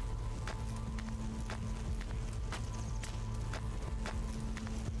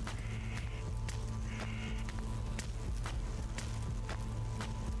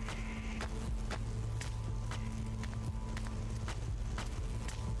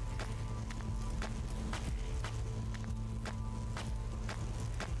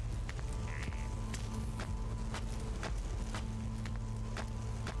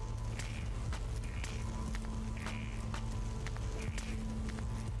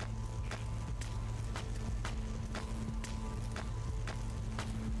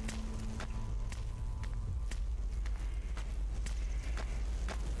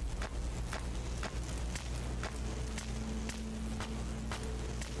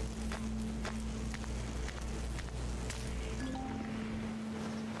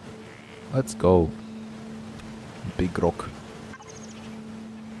 Let's go. Big rock.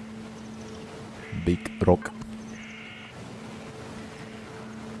 Big rock.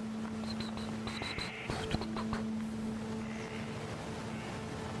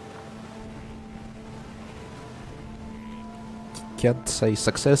 Can't say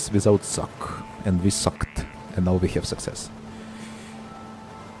success without suck. And we sucked. And now we have success.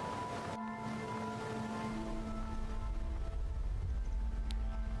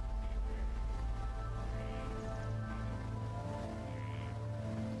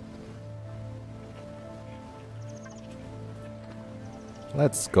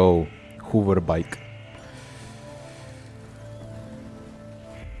 Let's go. Hoover bike.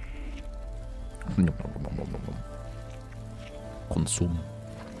 Consume.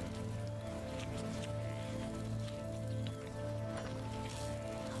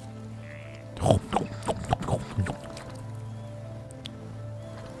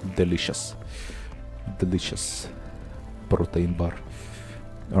 Delicious. Delicious. Protein bar.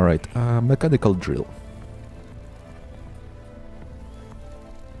 Alright, mechanical drill.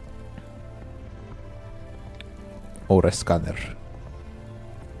 Or a scanner.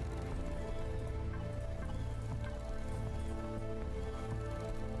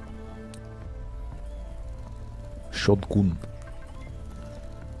 Shotgun.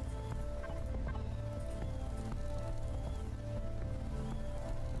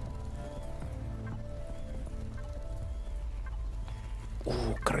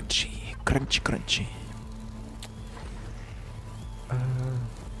 Ooh, crunchy, crunchy, crunchy.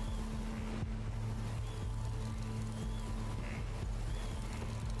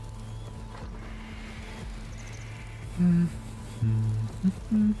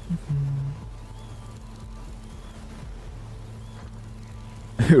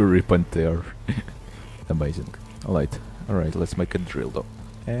 Rip and tear. Amazing. Alright, let's make a drill though.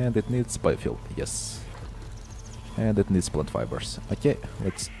 And it needs biofuel, yes. And it needs plant fibers. Okay,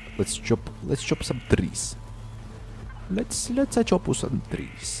 let's chop some trees. Let's chop some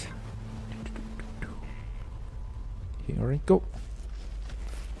trees. Here we go.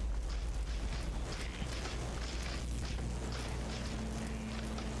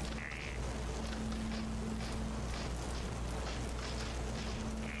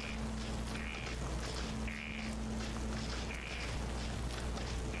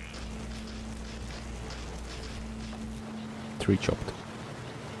 Tree chopped.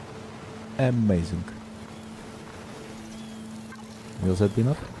 Amazing. Will that be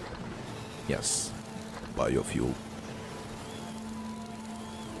enough? Yes. Biofuel.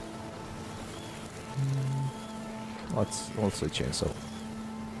 Let's also chainsaw.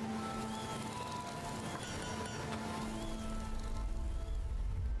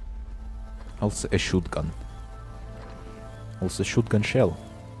 Also a shotgun. Also shotgun shell.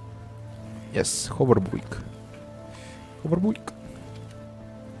 Yes, hoverbuik. Hoverbuik.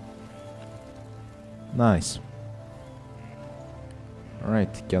 Nice.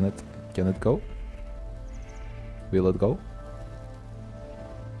 Alright, can it go? Will it go?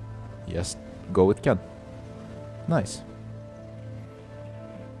 Yes, go it can. Nice.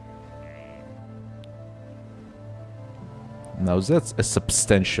 Now that's a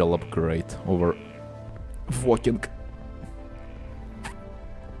substantial upgrade over walking.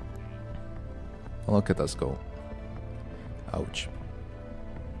 Look at us go. Ouch.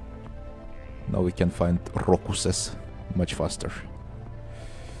 Now we can find Rokuses much faster.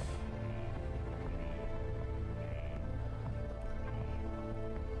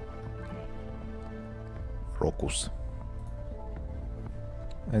 Rokus.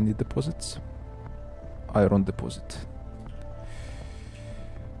 Any deposits? Iron deposit.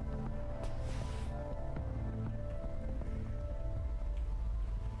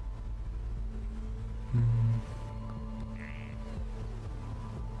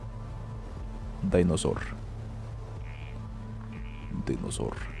 Dinosaur.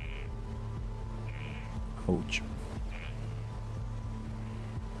 Dinosaur. Ouch.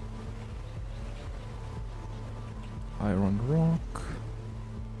 Iron rock.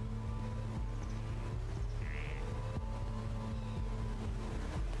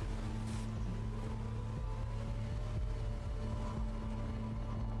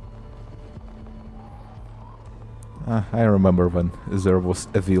 I remember when there was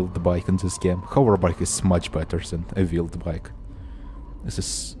a wheeled bike in this game. Hover bike is much better than a wheeled bike. This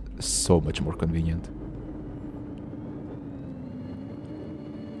is so much more convenient.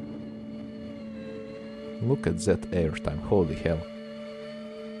 Look at that airtime, holy hell.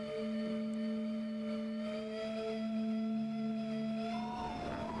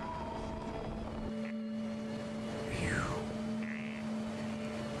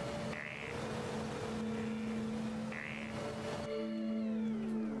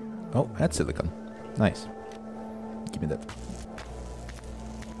 Oh, that's silicon. Nice. Give me that.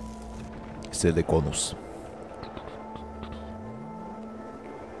 Siliconus.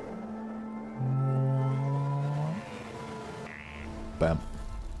 Bam.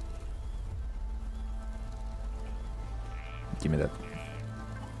 Give me that.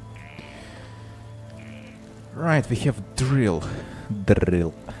 Right, we have drill.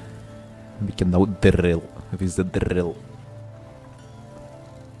 Drill. We can now drill with the drill.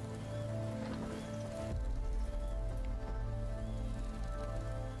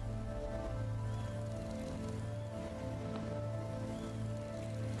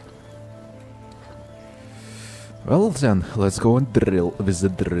 Well then, let's go and drill with the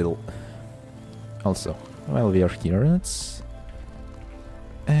drill. Also, while we are here, let's...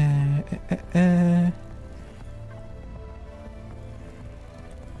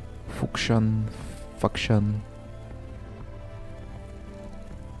 Function.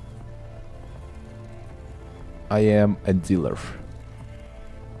 I am a dealer.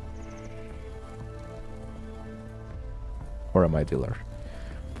 Or am I a dealer?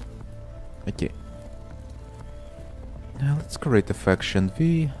 Okay. Now let's create a faction.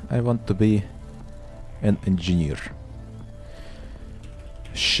 I want to be an engineer.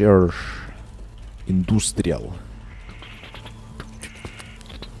 Sure. Industrial.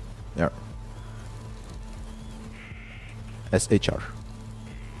 There. SHR.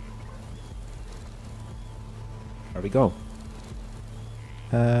 There we go.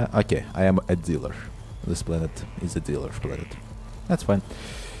 Okay, I am a dealer. This planet is a dealer's planet. That's fine.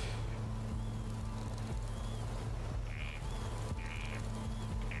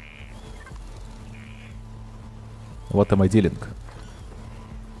 What am I dealing?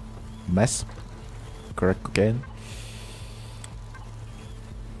 Mess? Crack cocaine?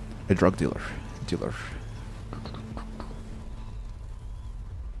 A drug dealer. Dealer.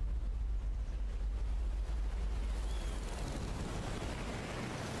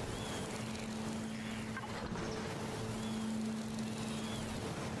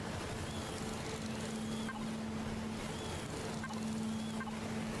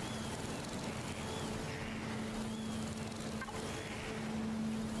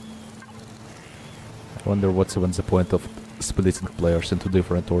 I wonder what's even the point of splitting players into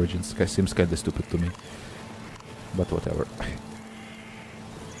different origins. It seems kinda stupid to me. But whatever.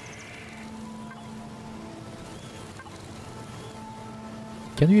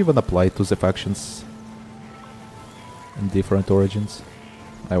 Can you even apply to the factions in different origins?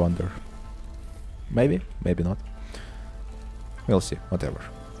 I wonder. Maybe, maybe not. We'll see, whatever.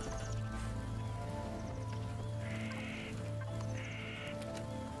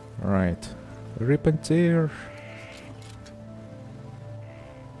 Alright. Rip and tear.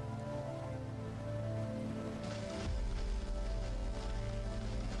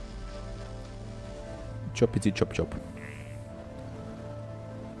 Choppity chop chop.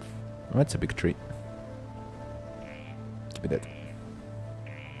 Oh, that's a big tree. Give me that.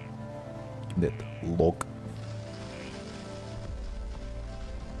 Give me that log.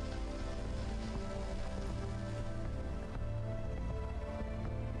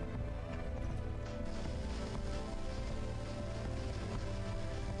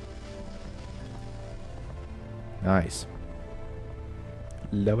 Nice.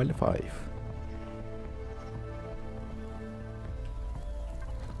 Level 5.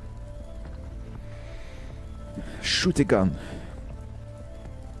 Shoot a gun.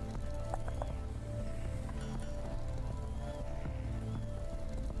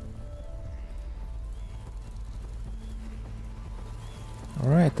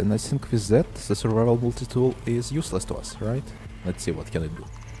 Alright, and I think with that the survival multi-tool is useless to us, right? Let's see what can it do.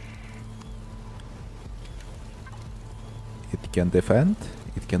 It can defend,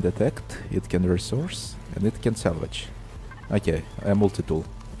 it can detect, it can resource, and it can salvage. Okay, a multi-tool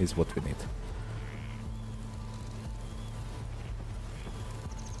is what we need.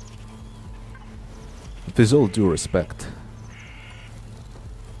 With all due respect,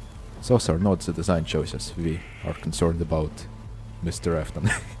 those are not the design choices we are concerned about, Mr. Afton.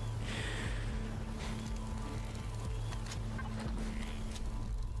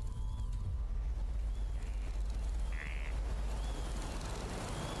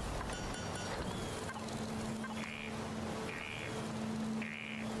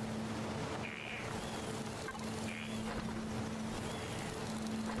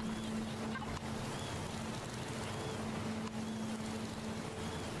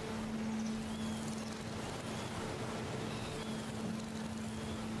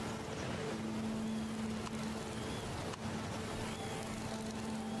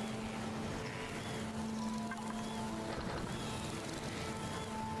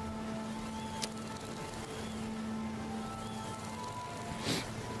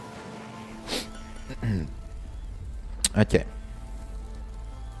 Okay.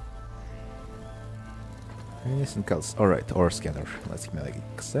 Anything else? Alright, ore scanner. Let's make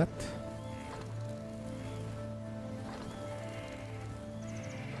that.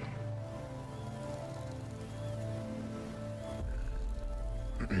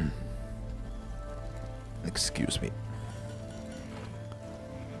 Excuse me.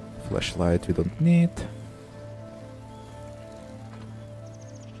 Flashlight we don't need.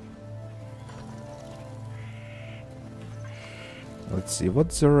 Let's see,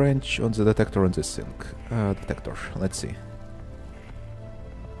 what's the range on the detector on this thing? Detector, let's see.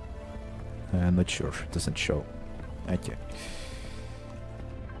 Not sure, doesn't show. Okay.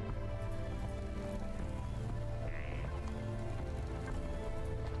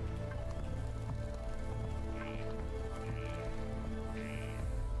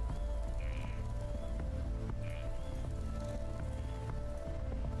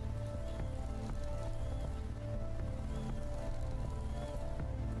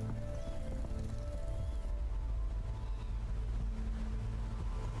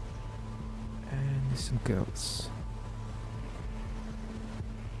 Anything else?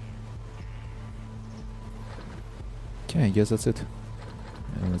 Okay, I guess that's it.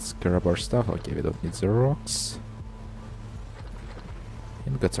 And let's grab our stuff. Okay, we don't need the rocks.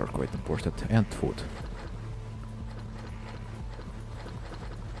 Ingots are quite important. And food.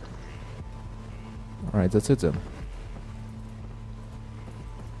 Alright, that's it then.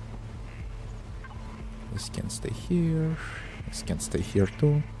 This can stay here. This can stay here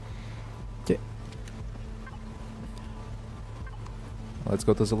too. Okay. Let's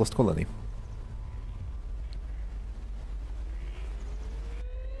go to the Lost Colony.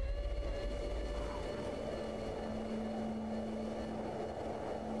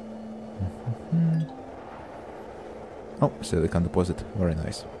 Oh, silicon deposit. Very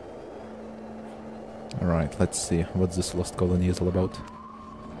nice. Alright, let's see what this Lost Colony is all about.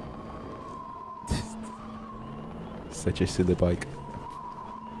 Such a silly bike.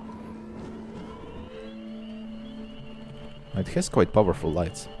 It has quite powerful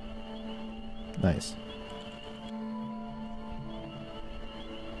lights. Nice.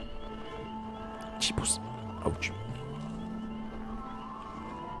 Cheapos. Ouch.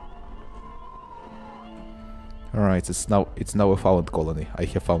 Alright, it's now a found colony. I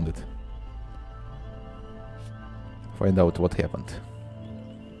have found it. Find out what happened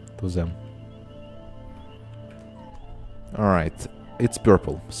to them. Alright, it's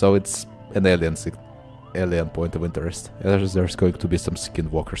purple, so it's an alien point of interest. There's going to be some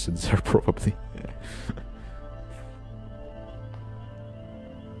skinwalkers in there probably.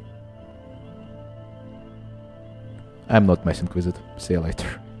 I'm not messing with it. See you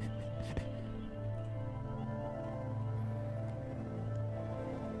later.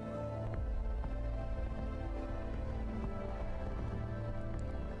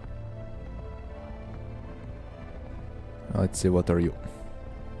 Let's see, what are you?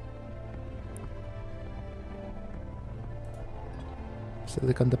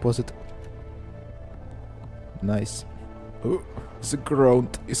 Silicon deposit. Nice. Oh, the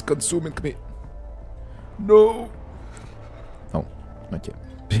ground is consuming me. No. Oh, okay.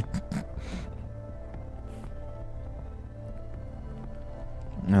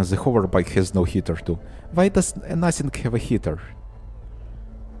 The hover bike has no heater too. Why does nothing have a heater?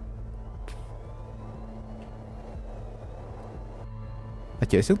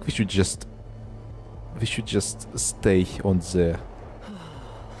 Okay, I think we should just stay on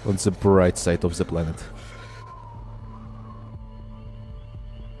the bright side of the planet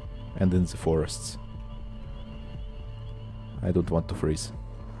and in the forests. I don't want to freeze.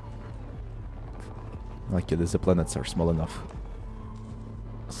 Okay, the planets are small enough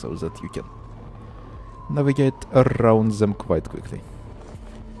so that you can navigate around them quite quickly.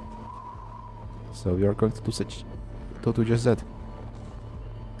 So we are going to do just that.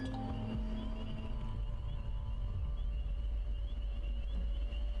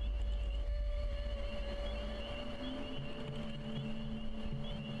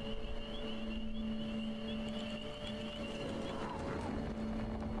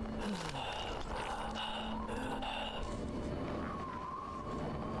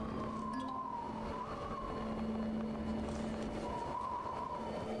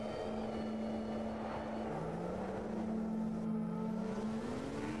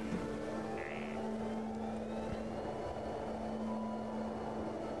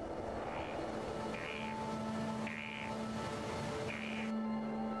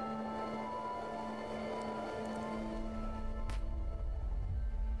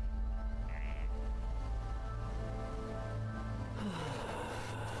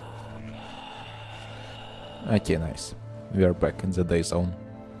 Okay, nice. We are back in the day zone.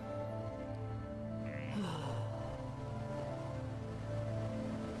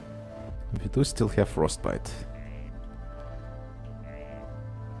 We do still have frostbite.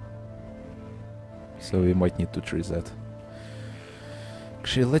 So we might need to treat that.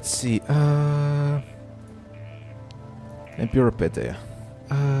 Actually, let's see. Empyropedia.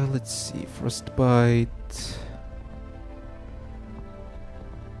 Let's see. Frostbite.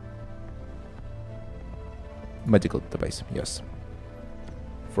 Medical device, yes.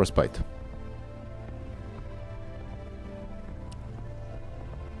 Frostbite.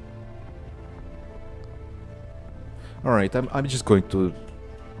 Alright, I'm just going to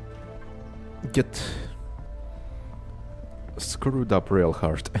get screwed up real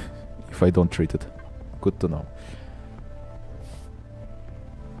hard if I don't treat it. Good to know.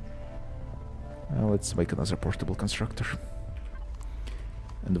 Let's make another portable constructor.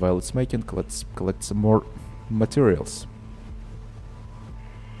 And while it's making, let's collect some more materials.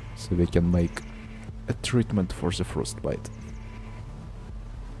 So we can make a treatment for the frostbite.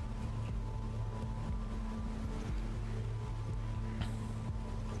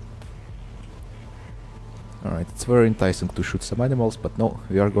 Alright, it's very enticing to shoot some animals, but no,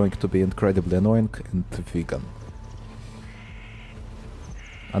 we are going to be incredibly annoying and vegan.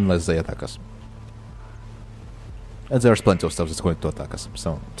 Unless they attack us. And there's plenty of stuff that's going to attack us,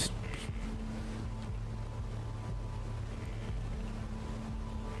 so...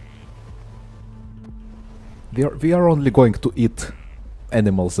 We are only going to eat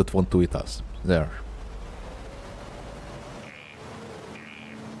animals that want to eat us. There.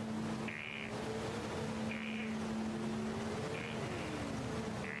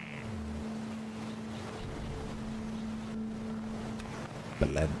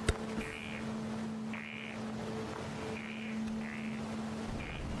 Blend.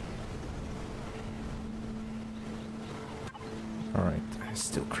 Alright,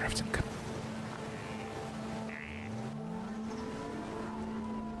 still crafting.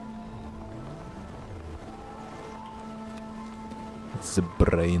 It's a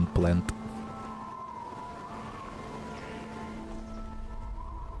brain plant.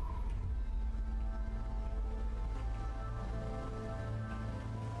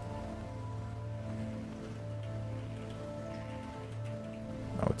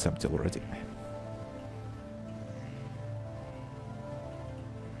 Oh, it's empty already.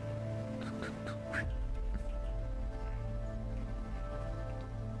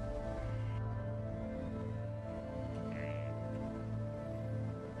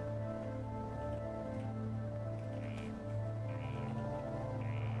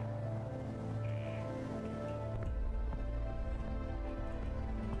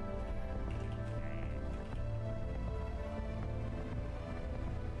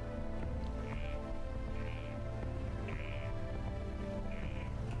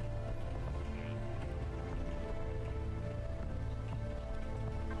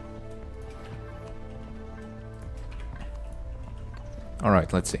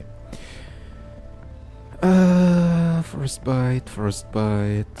 Alright, let's see. First bite, first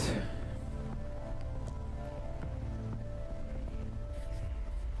bite.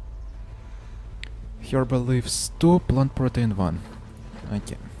 Herbal leaves 2, plant protein 1.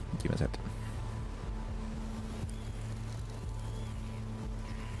 Okay, give me that.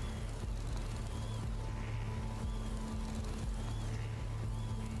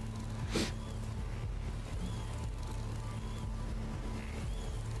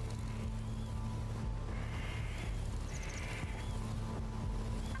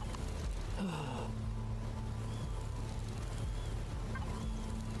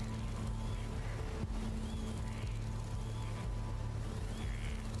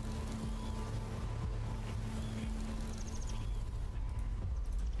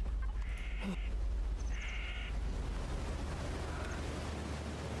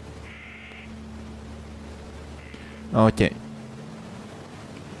 Okay.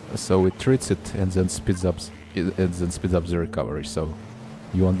 So it treats it and then speeds up the recovery. So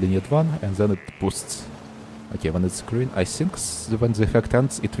you only need one and then it boosts. Okay, when it's green, I think when the effect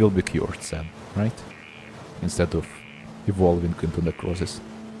ends, it will be cured then, right? Instead of evolving into necrosis.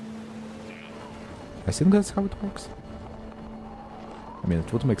 I think that's how it works. I mean,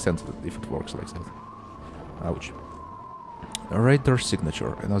 it would make sense if it works like that. Ouch. Radar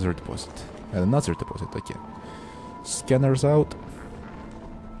signature, another deposit. And another deposit, okay. Scanners out.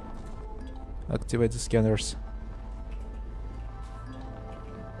 Activate the scanners.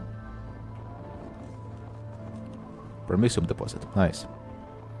 Permissium deposit, nice.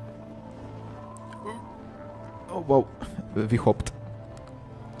 Oh wow, we hopped.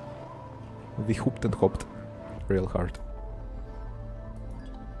 We hooped and hopped. real hard.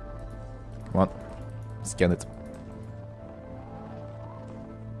 Come on, scan it.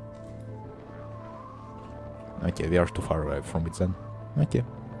 Okay, we are too far away from it then. Okay.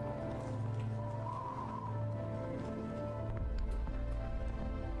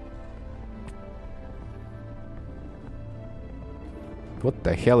 What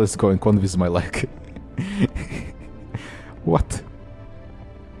the hell is going on with my leg? What?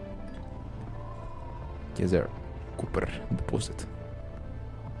 Okay, there. Cooper deposit.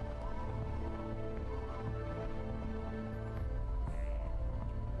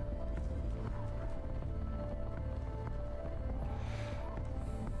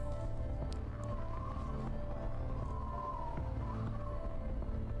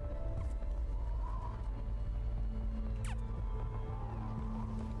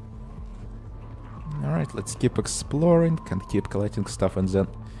 Alright, let's keep exploring and keep collecting stuff, and then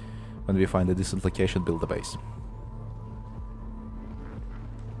when we find a decent location, build a base.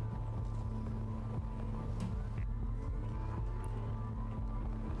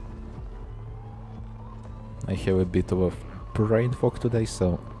 I have a bit of a brain fog today,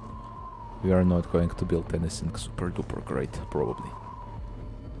 so we are not going to build anything super duper great, probably.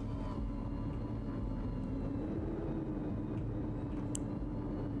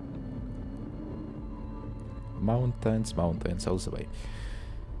 Mountains, mountains, all the way.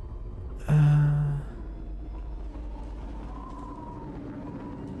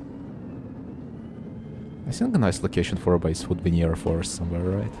 I think a nice location for a base would be near a forest somewhere,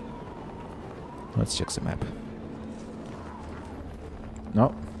 right? Let's check the map.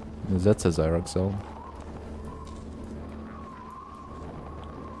 No, that's a Xyrox zone.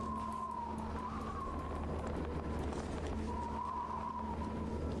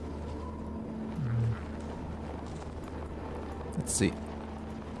 Let's see.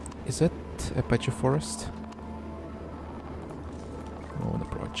 Is that a patch of forest? Won't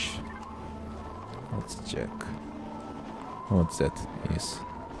approach. Let's check what that is.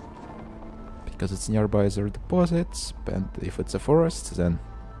 Because it's nearby there are deposits, and if it's a forest, then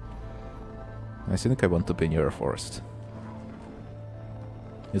I think I want to be near a forest.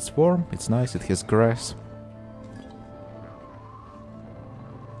 It's warm, it's nice, it has grass.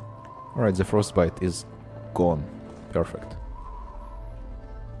 Alright, the frostbite is gone. Perfect.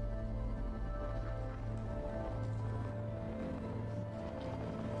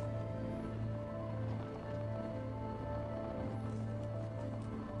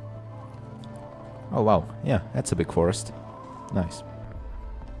 Oh wow, yeah, that's a big forest. Nice.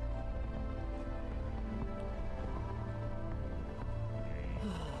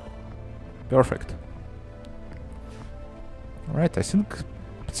 Perfect. Alright, I think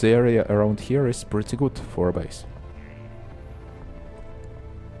the area around here is pretty good for a base.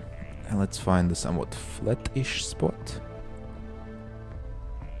 And let's find a somewhat flat-ish spot.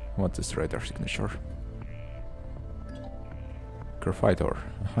 What's this radar signature? Graphite ore.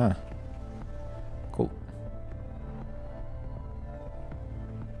 Aha. Cool.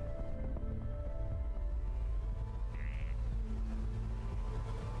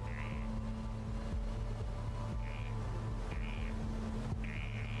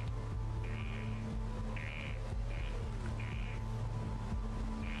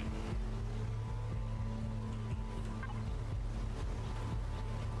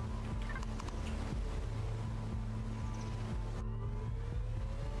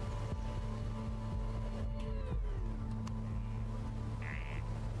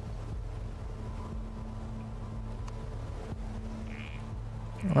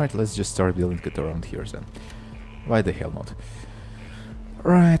 Alright, let's just start building it around here then. Why the hell not?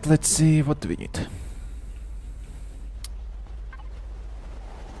 Right, let's see, what do we need?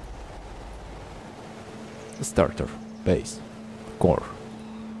 A starter, base, core.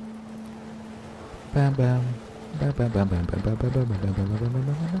 Bam bam. Bam bam bam bam bam bam bam bam bam bam bam bam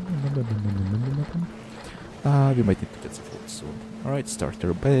bam. We might need to get some food soon. Alright,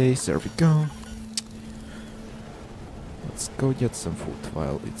 starter base, there we go. Let's go get some food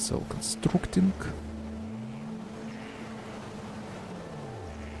while it's all constructing.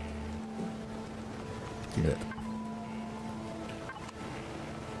 Good.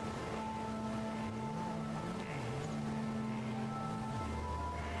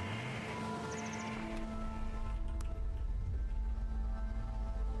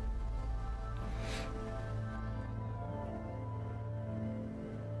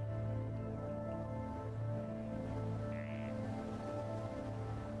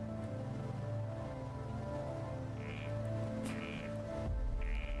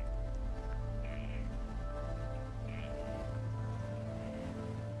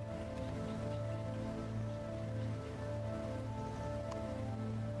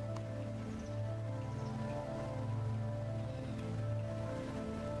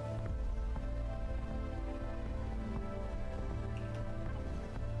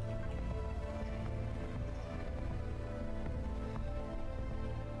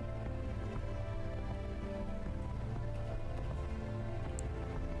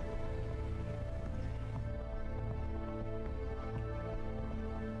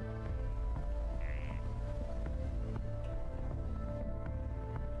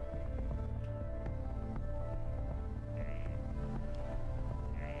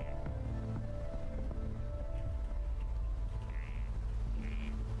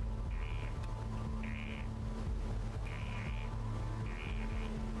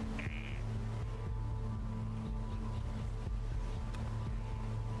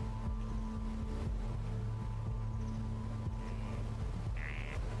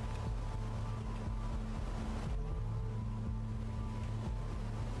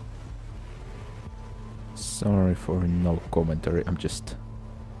 Sorry for no commentary. I'm just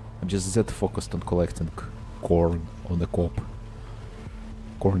that focused on collecting corn on the cob.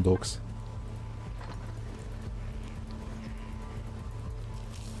 Corn dogs.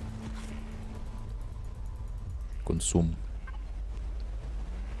 Consume.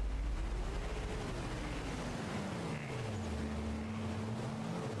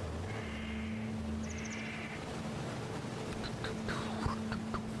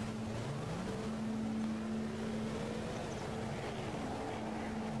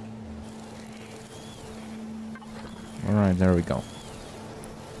 Alright, there we go.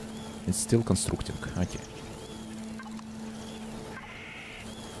 It's still constructing. Okay.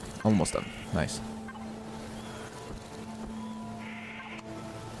 Almost done. Nice.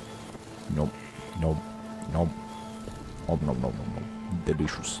 No, no, no. Oh, no, no, no, no.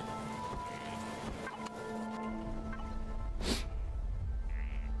 Delicious.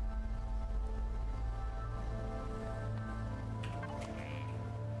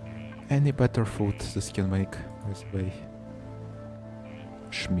 Any better food this can make this way?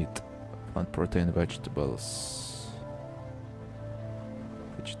 Schmidt. Plant protein, vegetables.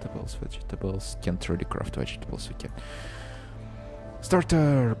 Vegetables. Can't really craft vegetables, we can.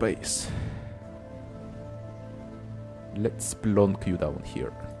 Starter base. Let's plonk you down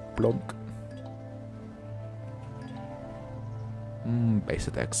here. Plonk. Base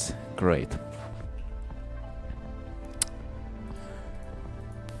attacks. Great.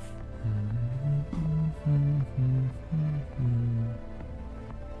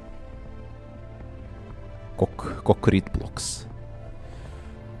 Concrete blocks.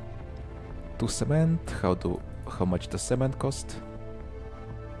 2 cement. How much does cement cost?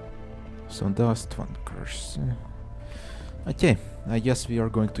 Some dust, 1 curse. Okay, I guess we are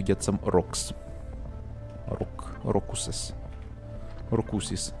going to get some rocks. Rockuses.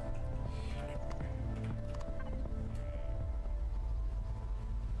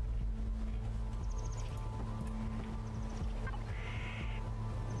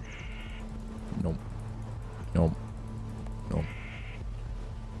 No. No. No.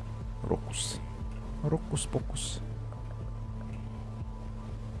 Rockus. Rockus pocus.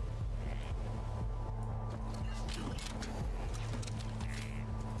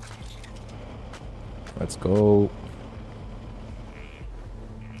 Let's go.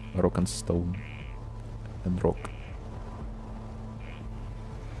 Rock and stone. And rock.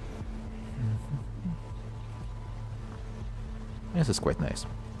 This is quite nice.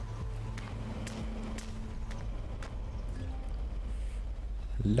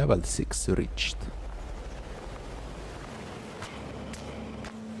 Level 6 reached.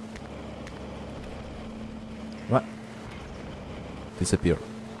 What? Disappear.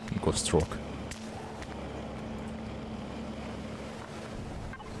 Ghost rock.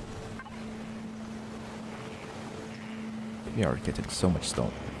 We are getting so much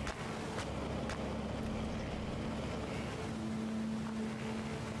stone.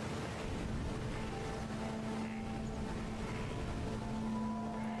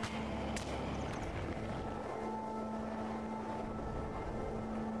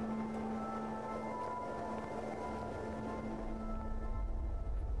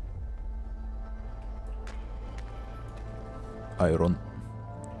 Iron.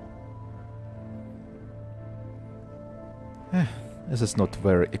 This is not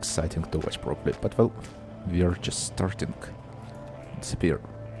very exciting to watch probably, but well, we are just starting. Disappear.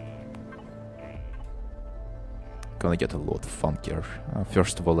 Gonna get a lot funkier.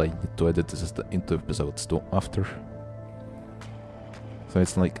 First of all, I need to edit this into episodes too after. So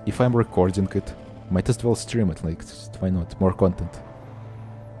it's like, if I'm recording it, might as well stream it, like, just why not? More content.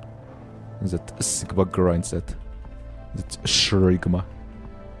 That Sigma grind set. That Shrigma.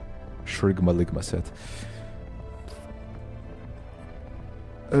 Shrigma Ligma set.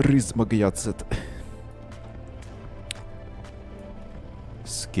 Rizmagyat set.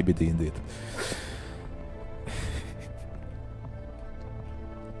 Skibidi indeed.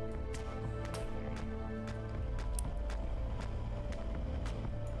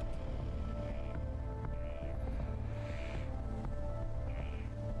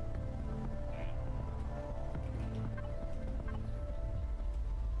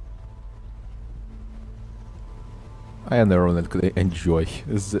 I unironically enjoy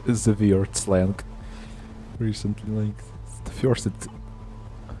the weird slang recently, like the first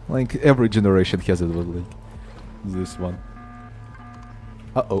like every generation has it, but like this one.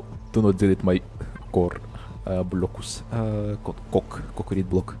 Uh-oh, do not delete my core blockus, concrete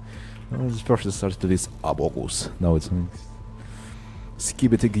block. First it started to this abogus, now it's like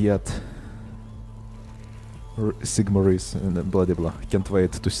skibidi Sigmaris and blah blah blah. Can't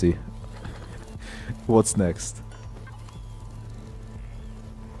wait to see What's next?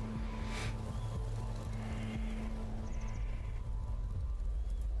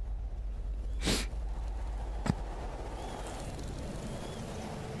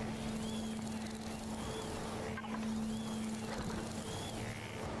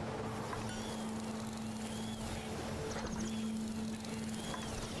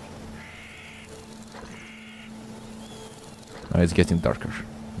 Oh, it's getting darker.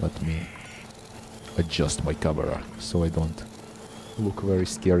 Let me adjust my camera so I don't look very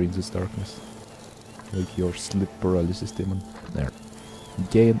scary in this darkness. Like your sleep paralysis demon. There.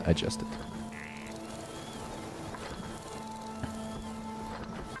 Gain adjusted.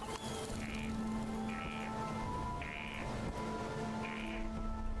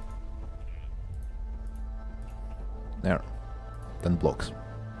 There. 10 blocks.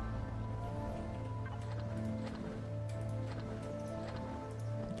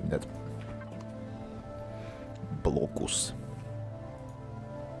 Give me that. Blockus.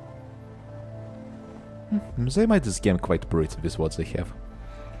 They made this game quite pretty with what they have.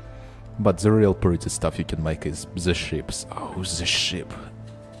 But the real pretty stuff you can make is the ships. Oh, the ship.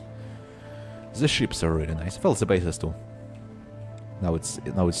 The ships are really nice. Well, the bases too. Now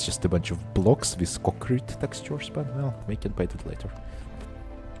it's just a bunch of blocks with concrete textures, but well, we can paint it later.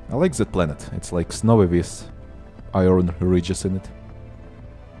 I like that planet. It's like snowy with iron ridges in it.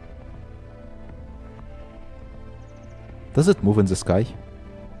 Does it move in the sky?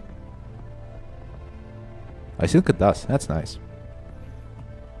 I think it does. That's nice.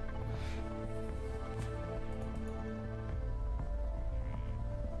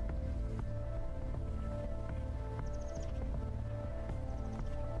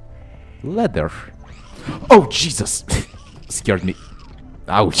 Leather. Oh, Jesus! Scared me.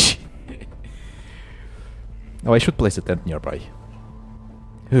 Ouch. Oh, I should place a tent nearby.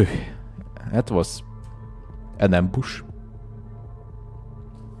 Whew. That was an ambush.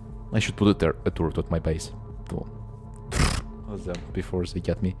 I should put a turret at my base. Before they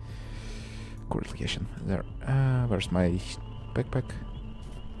get me. Correct location. There. Where's my backpack?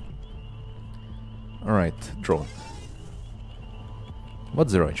 Alright, drone.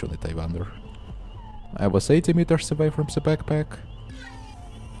 What's the range on it, I wonder? I was 80 meters away from the backpack.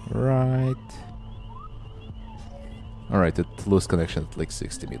 Right. Alright, it lost connection at like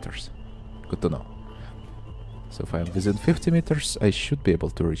 60 meters. Good to know. So if I'm within 50 meters, I should be able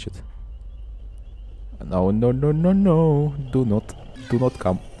to reach it. No, no, no, no, no. Do not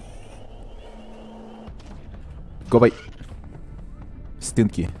come. Go away.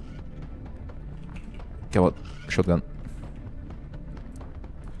 Stinky. Come on, shotgun.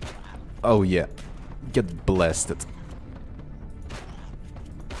 Oh yeah. Get blasted.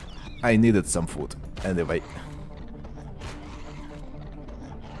 I needed some food. Anyway.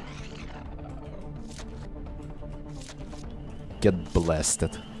 Get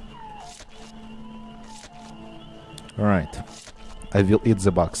blasted. Alright. I will eat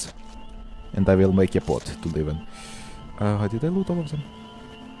the box. And I will make a pot to live in. Did I loot all of them?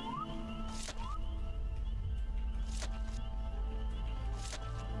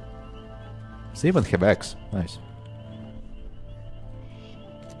 They even have eggs. Nice.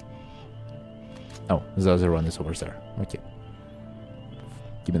 Oh, the other one is over there. Okay.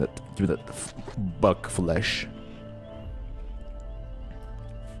 Give me that. Give me that bug flesh.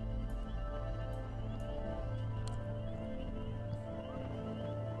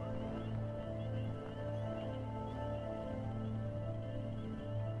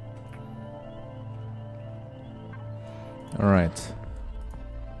 All right.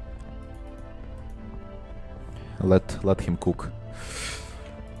 Let him cook.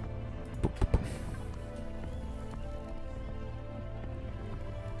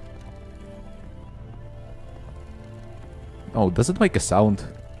 Oh, does it make a sound?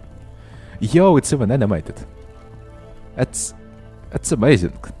 Yo, it's even animated. That's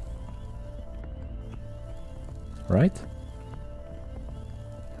amazing. Right?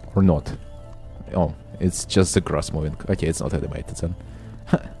 Or not? Oh, it's just the grass moving. Okay, it's not animated then.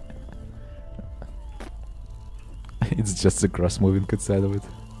 It's just the grass moving inside of it.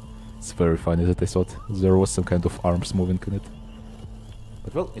 It's very funny that I thought there was some kind of arms moving in it.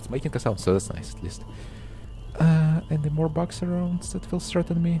 But well, it's making a sound, so that's nice at least. Any more bugs around that will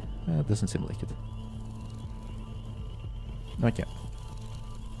threaten me? Doesn't seem like it. Okay.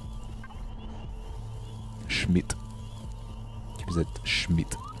 Schmidt. Give me that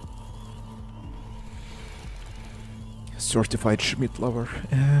Schmidt. Certified Schmidt lover.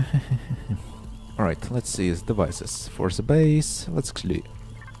 Alright, let's see his devices. For the base, let's actually...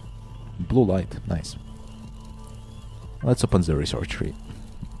 Blue light, nice. Let's open the research tree.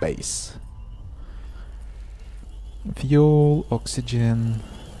 Base. Fuel, oxygen,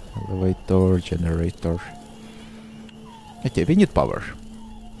 elevator, generator. Okay, we need power.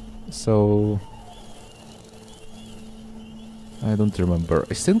 So... I don't remember.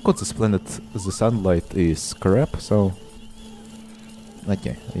 I think on this planet the sunlight is crap, so...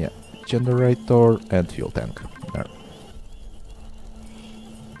 Okay, yeah. Generator and fuel tank. There.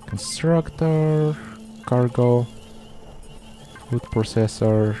 Constructor, cargo, food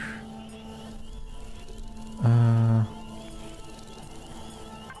processor,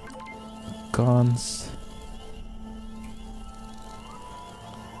 guns.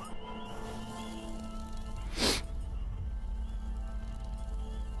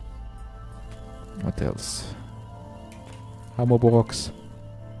 What else? Ammo box.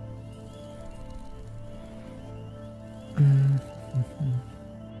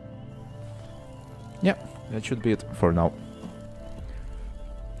 Yeah, that should be it for now.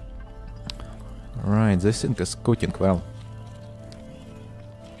 Right, this thing is cooking well.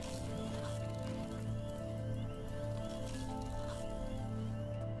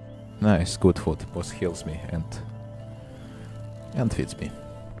 Nice, good food. Both heals me and feeds me.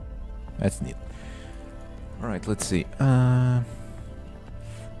 That's neat. Alright, let's see.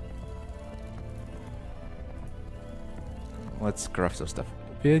 Let's craft some stuff.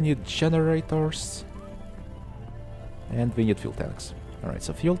 We need generators. And we need fuel tanks. Alright,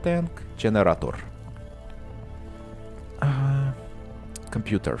 so fuel tank, generator.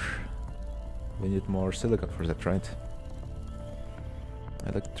 Computer. We need more silicon for that, right?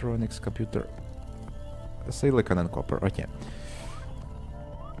 Electronics, computer. Silicon and copper, okay.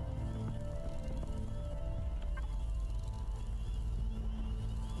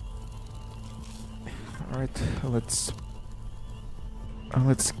 Alright, let's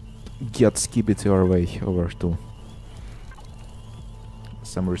get Skibidi our way over to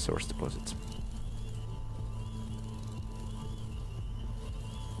some resource deposits.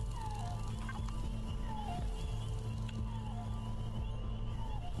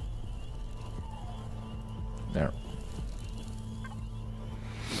 There.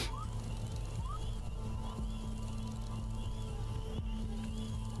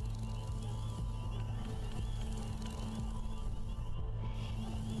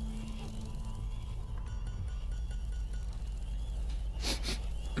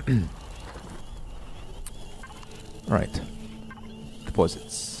 Right.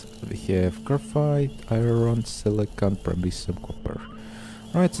 Deposits. We have graphite, iron, silicon, promisum, copper.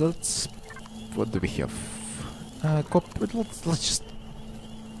 Right, so let's... What do we have? Copper. Let's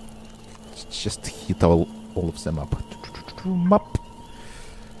just hit all of them up. Map.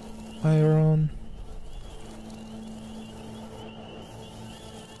 Iron.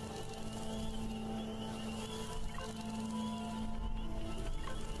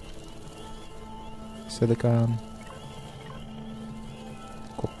 Silicon.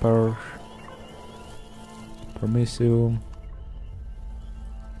 Copper. Promisum.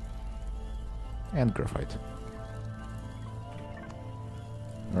 And graphite.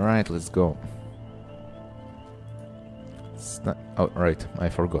 Alright, let's go. Oh, right, I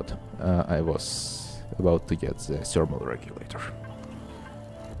forgot. I was about to get the thermal regulator.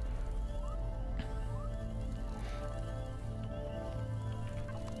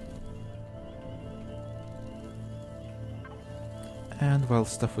 And while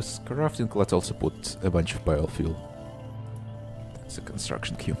stuff is crafting, let's also put a bunch of biofuel. That's a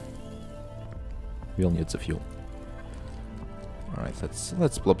construction queue. We'll need the fuel. Alright,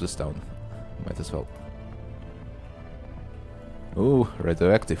 let's plop this down. Might as well. Ooh,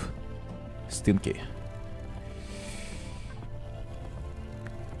 radioactive. Stinky.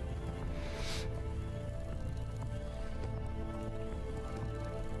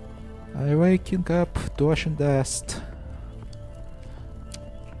 I'm waking up to ocean dust.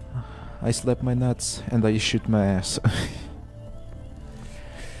 I slap my nuts and I shoot my ass.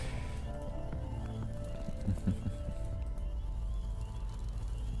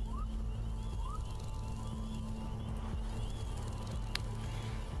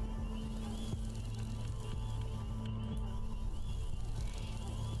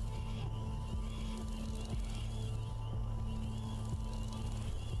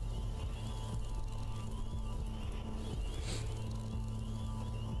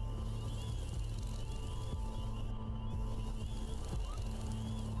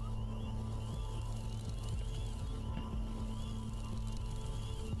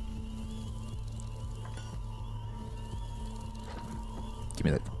 Give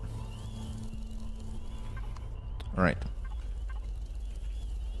me that. Alright.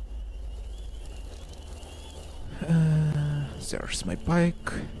 There's my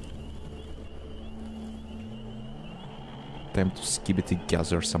bike. time to skibidi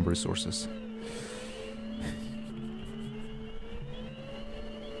gather some resources.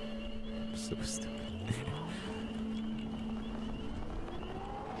 So stupid.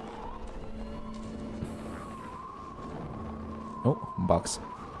 Oh, bugs.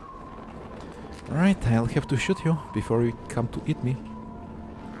 Alright, I'll have to shoot you before you come to eat me.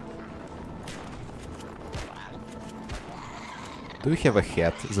 Do you have a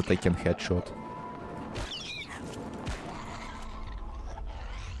hat that I can headshot?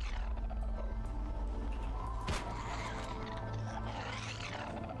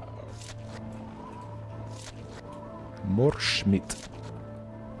 More Schmidt.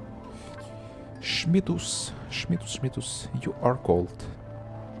 Schmidtus, Schmidtus, Schmidtus, you are cold.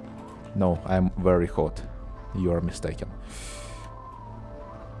 No, I am very hot. You are mistaken.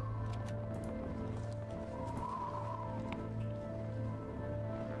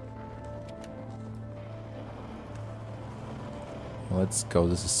 Let's go,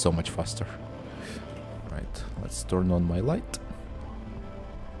 this is so much faster. Right, let's turn on my light.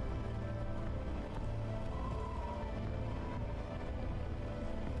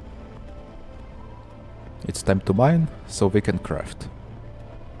 It's time to mine, so we can craft.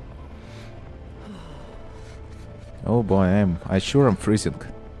 Oh boy, I sure am freezing.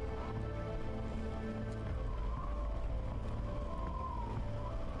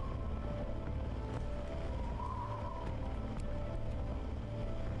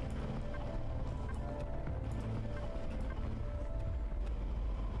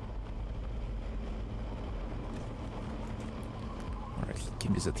 Alright,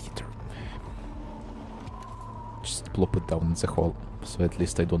 give me that heater. Just plop it down in the hole, so at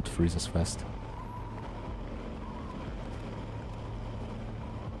least I don't freeze as fast.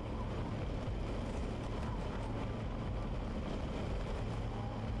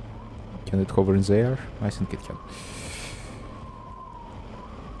 Can it hover in the air? I think it can.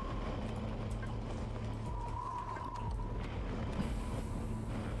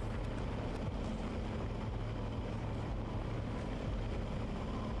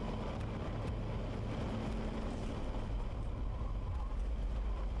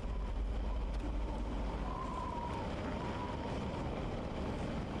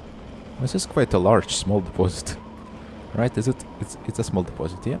 This is quite a large small deposit. Right, is it? It's a small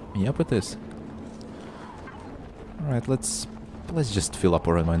deposit, yeah? Yep, it is. Alright, let's just fill up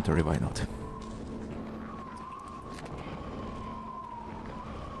our inventory, why not?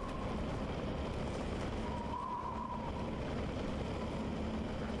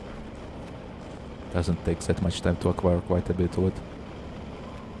 Doesn't take that much time to acquire quite a bit of it.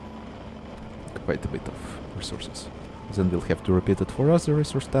 Quite a bit of resources. Then we'll have to repeat it for other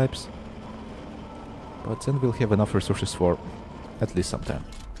resource types. But then we'll have enough resources for at least some time.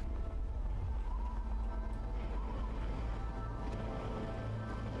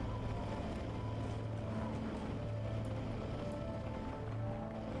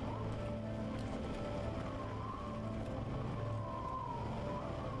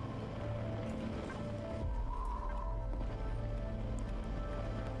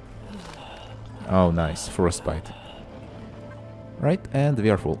 Oh, nice. Frostbite. Right, and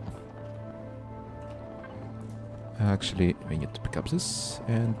we are full. Actually, we need to pick up this,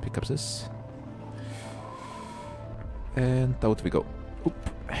 and pick up this. And out we go. Oop.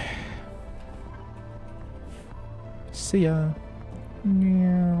 See ya.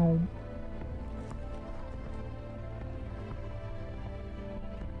 Meow.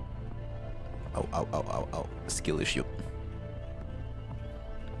 Ow, ow, ow, ow, ow. Skill issue.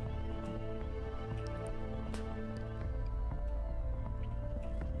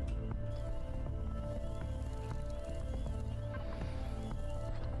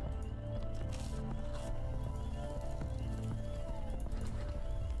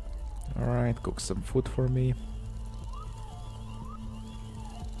 Alright, cook some food for me.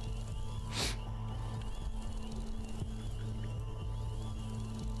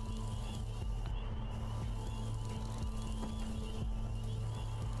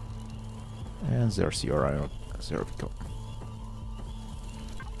 And there's your iron. There we go.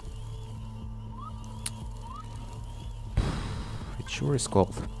 It sure is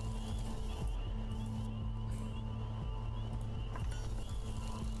cold.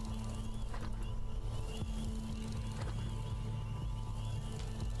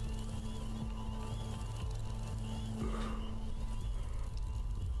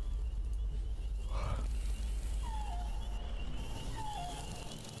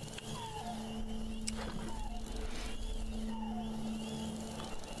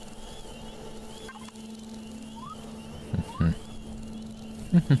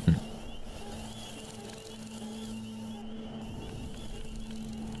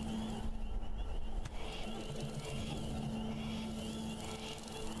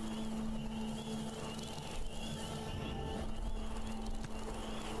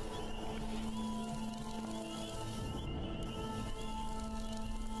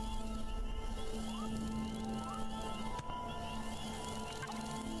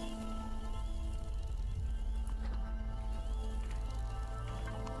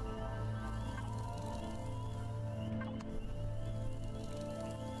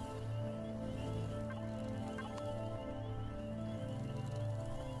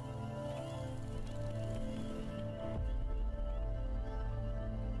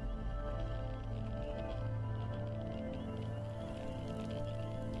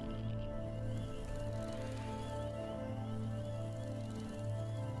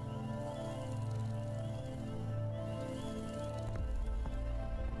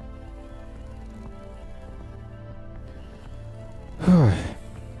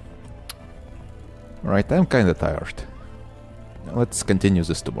 Right, I'm kinda tired. Let's continue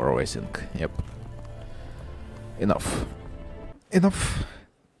this tomorrow, I think. Yep. Enough. Enough.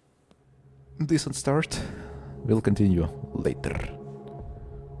 Decent start. We'll continue later.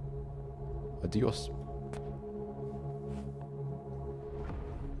 Adios.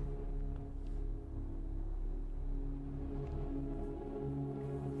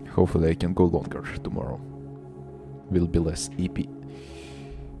 Hopefully I can go longer tomorrow. Will be less EP.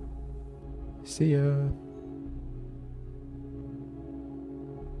 See ya.